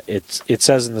it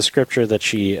says in the Scripture that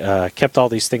she kept all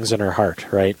these things in her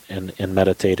heart, right, and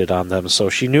meditated on them. So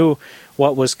she knew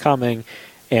what was coming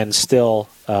and still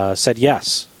said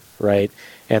yes, right?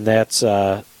 And that's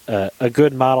a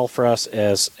good model for us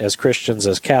as Christians,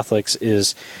 as Catholics,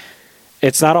 is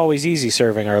it's not always easy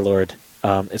serving our Lord.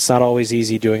 It's not always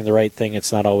easy doing the right thing.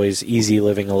 It's not always easy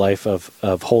living a life of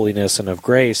holiness and of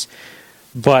grace.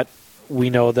 But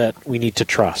we know that we need to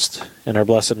trust. And our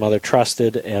Blessed Mother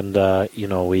trusted, and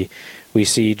we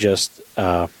see just,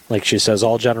 like she says,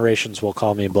 all generations will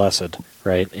call me blessed,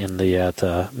 right, in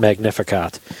the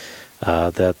Magnificat.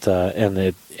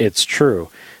 It's true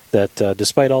that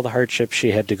despite all the hardships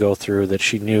she had to go through, that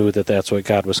she knew that that's what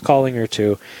God was calling her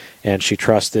to, and she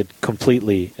trusted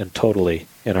completely and totally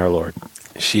in our Lord.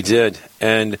 She did.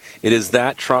 And it is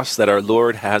that trust that our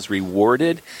Lord has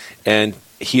rewarded, and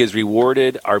he has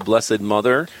rewarded our Blessed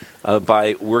Mother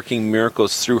by working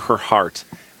miracles through her heart.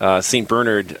 St.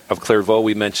 Bernard of Clairvaux,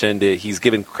 we mentioned, he's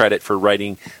given credit for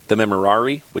writing the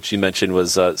Memorare, which you mentioned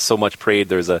was so much prayed.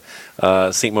 There's a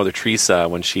St. Mother Teresa,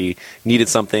 when she needed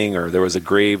something or there was a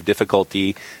grave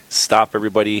difficulty, stop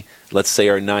everybody, let's say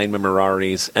our 9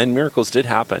 Memoraries, and miracles did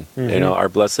happen. Mm-hmm. Our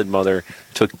Blessed Mother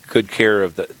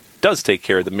does take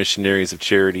care of the missionaries of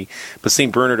charity. But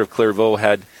St. Bernard of Clairvaux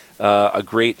had a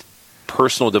great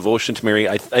personal devotion to Mary,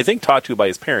 I think taught to by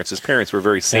his parents. His parents were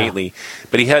very saintly. Yeah.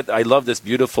 But I love this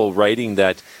beautiful writing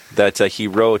that he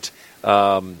wrote.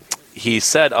 He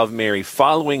said of Mary,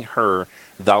 following her,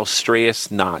 thou strayest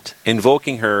not.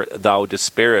 Invoking her, thou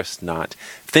despairest not.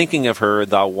 Thinking of her,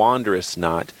 thou wanderest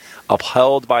not.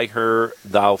 Upheld by her,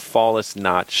 thou fallest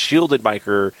not. Shielded by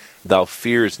her, thou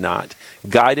fears not.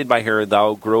 Guided by her,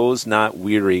 thou grows not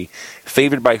weary.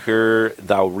 Favored by her,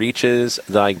 thou reaches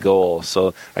thy goal.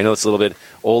 So I know it's a little bit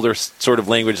older sort of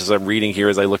language as I'm reading here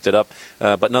as I looked it up,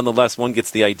 but nonetheless, one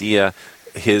gets the idea.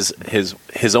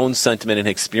 his own sentiment and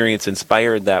experience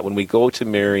inspired that when we go to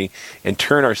Mary and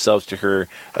turn ourselves to her,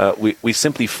 we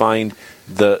simply find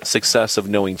the success of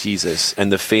knowing Jesus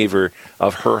and the favor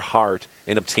of her heart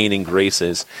in obtaining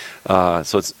graces.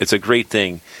 So it's a great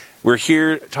thing. We're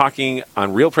here talking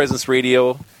on Real Presence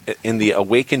Radio in the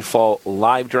Awaken Fall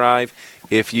live drive.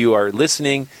 If you are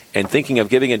listening and thinking of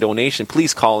giving a donation,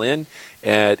 please call in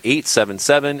at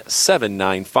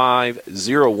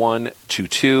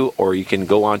 877-795-0122, or you can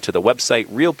go on to the website,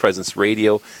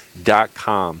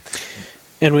 realpresenceradio.com.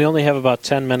 And we only have about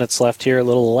 10 minutes left here, a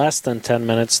little less than 10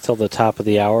 minutes till the top of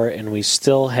the hour, and we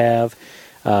still have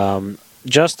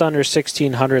just under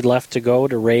 1,600 left to go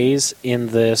to raise in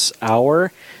this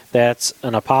hour. That's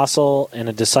an apostle and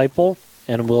a disciple,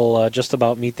 and we'll just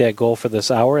about meet that goal for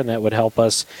this hour, and that would help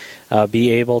us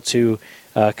be able to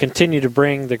continue to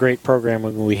bring the great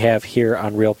programming we have here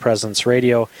on Real Presence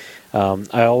Radio.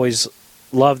 I always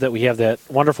love that we have that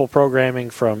wonderful programming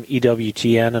from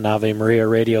EWTN and Ave Maria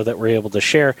Radio that we're able to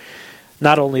share.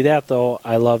 Not only that, though,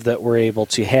 I love that we're able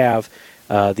to have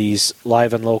these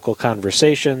live and local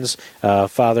conversations.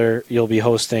 Father, you'll be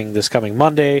hosting this coming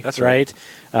Monday. That's right.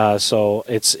 So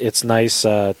it's nice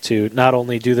to not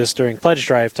only do this during pledge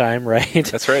drive time, right?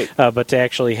 That's right. But to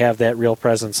actually have that Real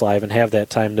Presence live and have that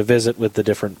time to visit with the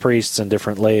different priests and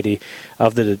different laity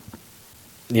of the,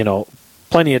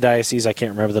 plenty of dioceses. I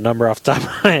can't remember the number off the top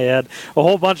of my head. A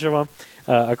whole bunch of them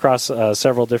across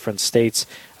several different states.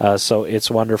 So it's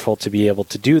wonderful to be able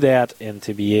to do that and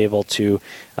to be able to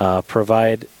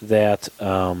provide that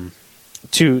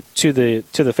to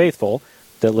the faithful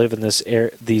that live in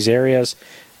these areas.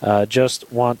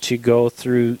 Just want to go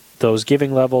through those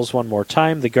giving levels one more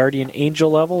time. The guardian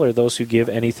angel level are those who give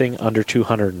anything under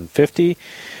 $250.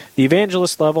 The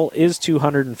evangelist level is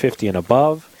 $250 and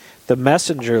above. The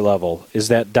messenger level is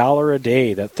that $1 a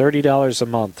day, that $30 a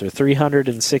month, or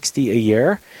 $360 a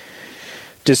year.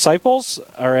 Disciples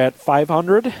are at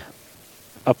 $500.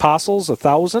 Apostles,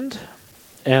 $1,000.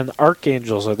 And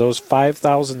archangels are those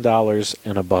 $5,000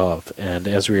 and above. And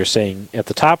as we were saying at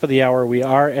the top of the hour, we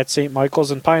are at St.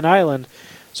 Michael's in Pine Island,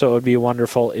 so it would be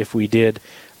wonderful if we did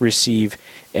receive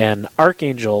an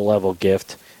archangel level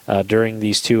gift during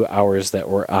these 2 hours that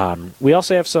we're on. We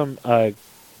also have some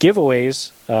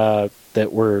giveaways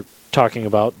that we're talking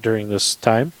about during this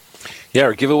time. Yeah,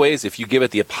 our giveaways, if you give at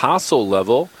the apostle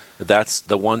level, that's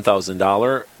the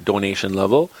 $1,000 donation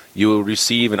level, you will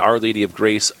receive an Our Lady of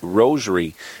Grace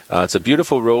rosary. It's a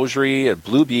beautiful rosary,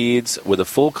 blue beads, with a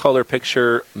full-color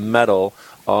picture medal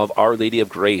of Our Lady of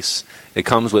Grace. It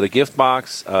comes with a gift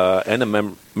box and a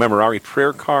memorare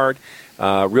prayer card.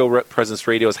 Real Presence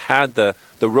Radio has had the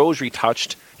rosary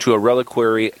touched to a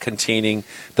reliquary containing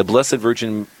the Blessed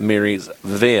Virgin Mary's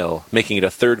veil, making it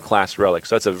a third-class relic.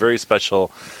 So that's a very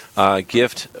special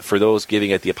gift for those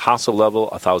giving at the apostle level,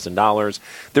 $1,000.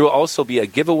 There will also be a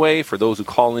giveaway for those who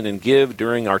call in and give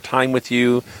during our time with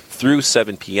you through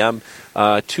 7 p.m.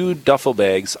 2 duffel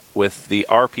bags with the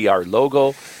RPR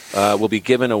logo will be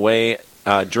given away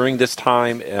during this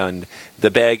time, and the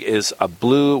bag is a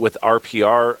blue with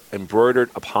RPR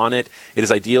embroidered upon it. It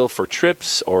is ideal for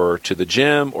trips or to the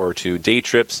gym or to day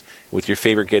trips with your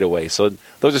favorite getaway. So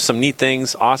those are some neat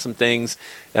things, awesome things.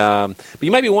 But you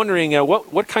might be wondering,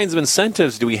 what kinds of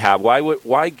incentives do we have?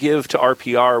 Why give to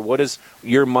RPR? What is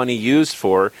your money used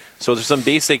for? So there's some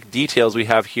basic details we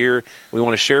have here we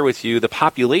want to share with you. The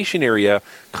population area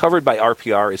covered by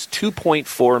RPR is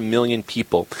 2.4 million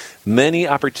people. Many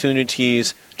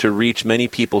opportunities to reach many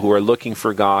people who are looking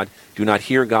for God, do not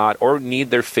hear God, or need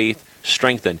their faith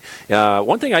strengthened.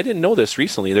 One thing I didn't know this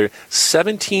recently, there are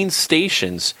 17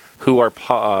 stations who are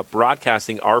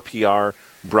broadcasting RPR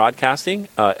broadcasting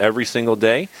every single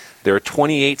day. There are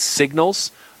 28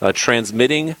 signals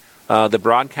transmitting the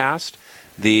broadcast.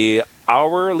 The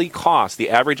hourly cost,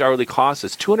 the average hourly cost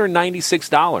is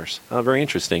 $296. Very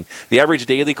interesting. The average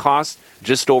daily cost,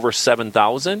 just over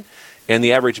 $7,000. And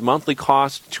the average monthly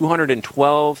cost,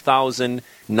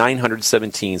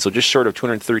 $212,917. So just short of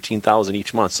 $213,000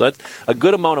 each month. So that's a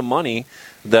good amount of money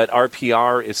that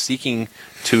RPR is seeking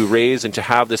to raise and to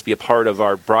have this be a part of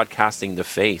our broadcasting the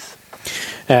faith.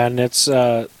 And it's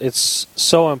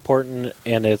so important,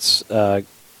 and it's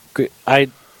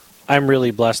I'm really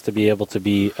blessed to be able to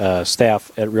be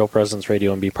staff at Real Presence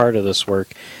Radio and be part of this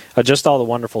work. Just all the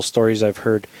wonderful stories I've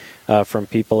heard from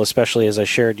people, especially as I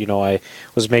shared, I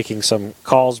was making some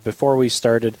calls before we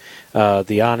started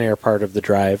the on-air part of the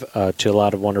drive to a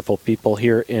lot of wonderful people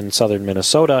here in southern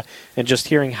Minnesota, and just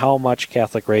hearing how much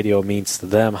Catholic radio means to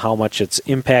them, how much it's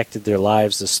impacted their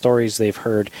lives, the stories they've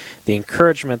heard, the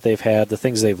encouragement they've had, the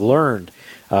things they've learned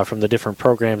from the different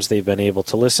programs they've been able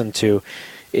to listen to.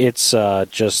 it's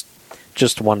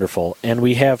just wonderful. And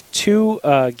we have two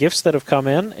gifts that have come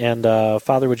in, and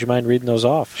Father, would you mind reading those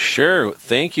off? Sure.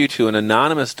 Thank you to an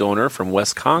anonymous donor from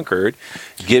West Concord,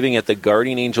 giving at the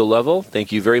Guardian Angel level.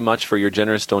 Thank you very much for your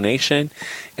generous donation.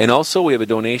 And also we have a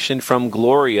donation from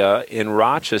Gloria in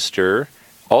Rochester,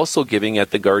 also giving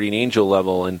at the Guardian Angel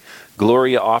level. And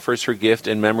Gloria offers her gift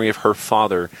in memory of her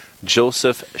father,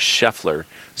 Joseph Scheffler.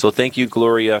 So thank you,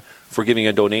 Gloria, for giving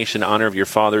a donation in honor of your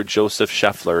father, Joseph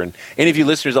Scheffler. And any of you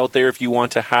listeners out there, if you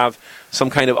want to have some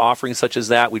kind of offering such as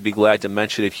that, we'd be glad to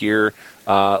mention it here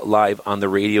live on the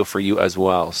radio for you as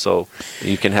well. So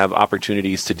you can have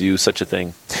opportunities to do such a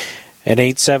thing. And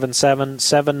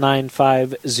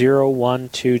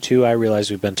 877-795-0122. I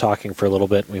realize we've been talking for a little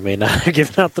bit. We may not have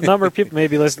given out the number. People may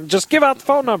be listening. Just give out the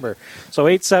phone number. So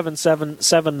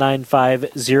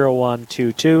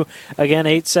 877-795-0122. Again,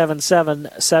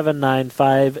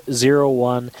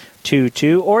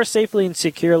 877-795-0122. Or safely and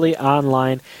securely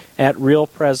online at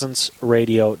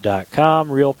realpresenceradio.com.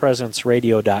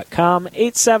 realpresenceradio.com.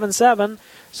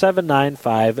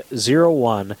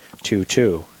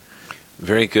 877-795-0122.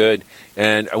 Very good.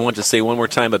 And I want to say one more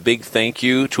time a big thank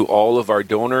you to all of our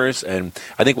donors. And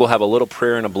I think we'll have a little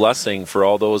prayer and a blessing for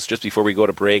all those just before we go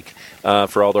to break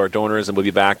for all of our donors. And we'll be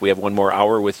back. We have one more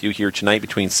hour with you here tonight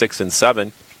between 6 and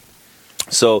 7.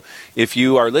 So if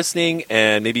you are listening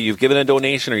and maybe you've given a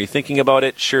donation or you're thinking about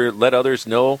it, sure, let others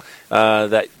know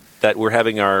that we're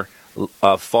having our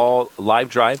fall live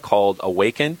drive called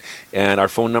Awaken, and our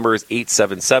phone number is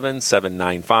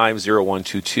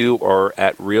 877-795-0122 or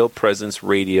at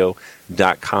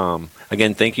realpresenceradio.com.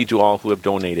 Again, thank you to all who have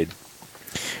donated.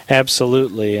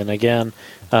 Absolutely, and again,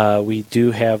 we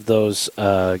do have those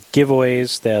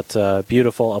giveaways, that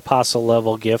beautiful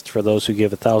apostle-level gift for those who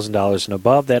give $1,000 and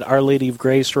above, that Our Lady of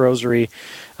Grace Rosary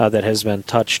that has been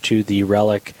touched to the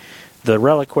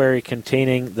reliquary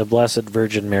containing the Blessed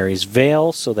Virgin Mary's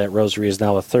veil, so that rosary is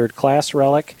now a third-class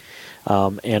relic.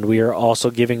 And we are also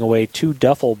giving away 2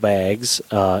 duffel bags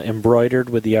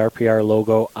embroidered with the RPR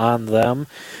logo on them,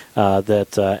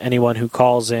 that anyone who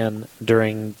calls in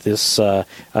during this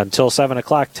until 7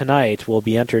 o'clock tonight will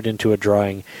be entered into a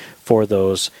drawing for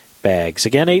those bags.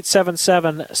 Again,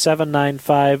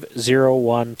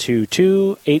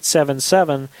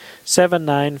 877-795-0122,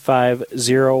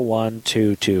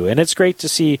 877-795-0122. And it's great to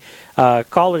see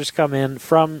callers come in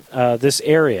from this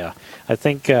area. I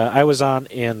think I was on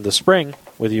in the spring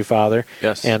with you, Father.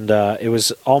 Yes. And it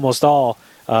was almost all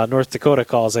North Dakota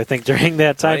calls, I think, during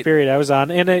that time period I was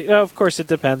on. And, of course, it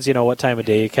depends, what time of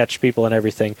day you catch people and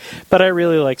everything. But I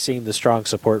really like seeing the strong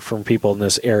support from people in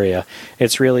this area.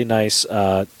 It's really nice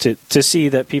to see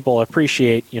that people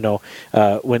appreciate,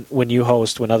 when you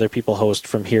host, when other people host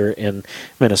from here in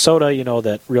Minnesota,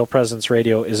 that Real Presence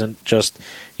Radio isn't just,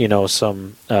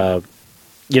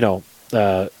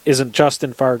 isn't just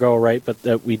in Fargo, right? But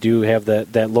that we do have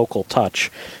that local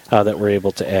touch that we're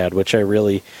able to add, which I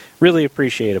really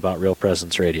appreciate about Real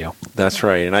Presence Radio. That's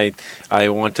right. And I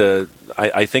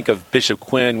think of Bishop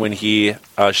Quinn when he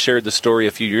shared the story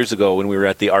a few years ago when we were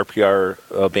at the RPR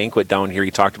banquet down here. He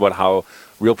talked about how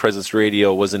Real Presence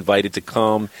Radio was invited to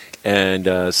come,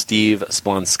 and Steve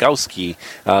Splonskowski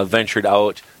ventured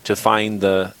out to find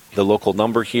the local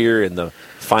number here and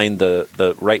find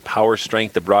the right power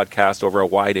strength to broadcast over a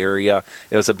wide area.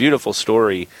 It was a beautiful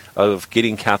story of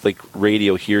getting Catholic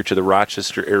radio here to the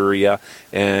Rochester area.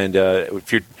 And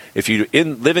if you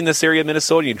live in this area of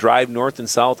Minnesota, you drive north and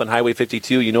south on Highway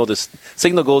 52, this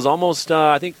signal goes almost,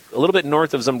 I think, a little bit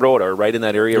north of Zumbrota, or right in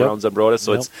that area around Zumbrota.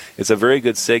 So it's a very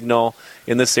good signal.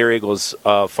 In this area, it goes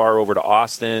far over to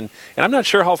Austin. And I'm not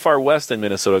sure how far west in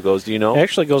Minnesota it goes. Do you know? It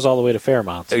actually goes all the way to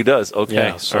Fairmont. It does? Okay.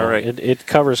 Yeah, so all right. It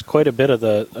covers quite a bit of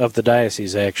the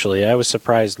diocese, actually. I was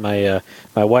surprised. My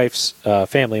wife's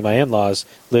family, my in-laws,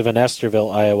 live in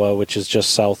Esterville, Iowa, which is just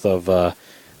south of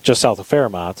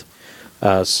Fairmont.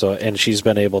 And she's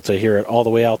been able to hear it all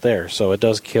the way out there. So it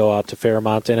does go out to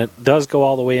Fairmont, and it does go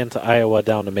all the way into Iowa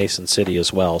down to Mason City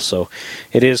as well. So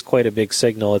it is quite a big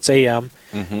signal. It's AM,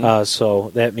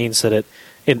 so that means that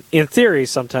in theory,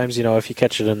 sometimes, if you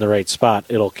catch it in the right spot,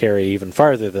 it'll carry even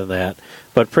farther than that,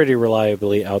 but pretty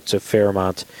reliably out to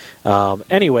Fairmont.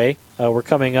 Anyway, we're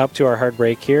coming up to our hard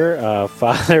break here.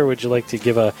 Father, would you like to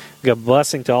give a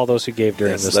blessing to all those who gave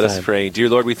during this time? Let us pray. Dear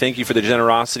Lord, we thank you for the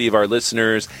generosity of our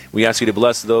listeners. We ask you to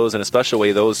bless those, in a special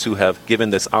way, those who have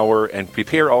given this hour, and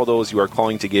prepare all those you are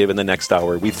calling to give in the next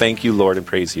hour. We thank you, Lord, and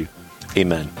praise you.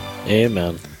 Amen.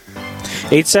 Amen.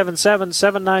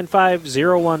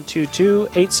 877-795-0122,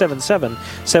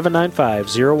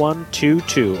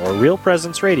 877-795-0122, or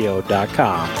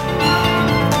realpresenceradio.com.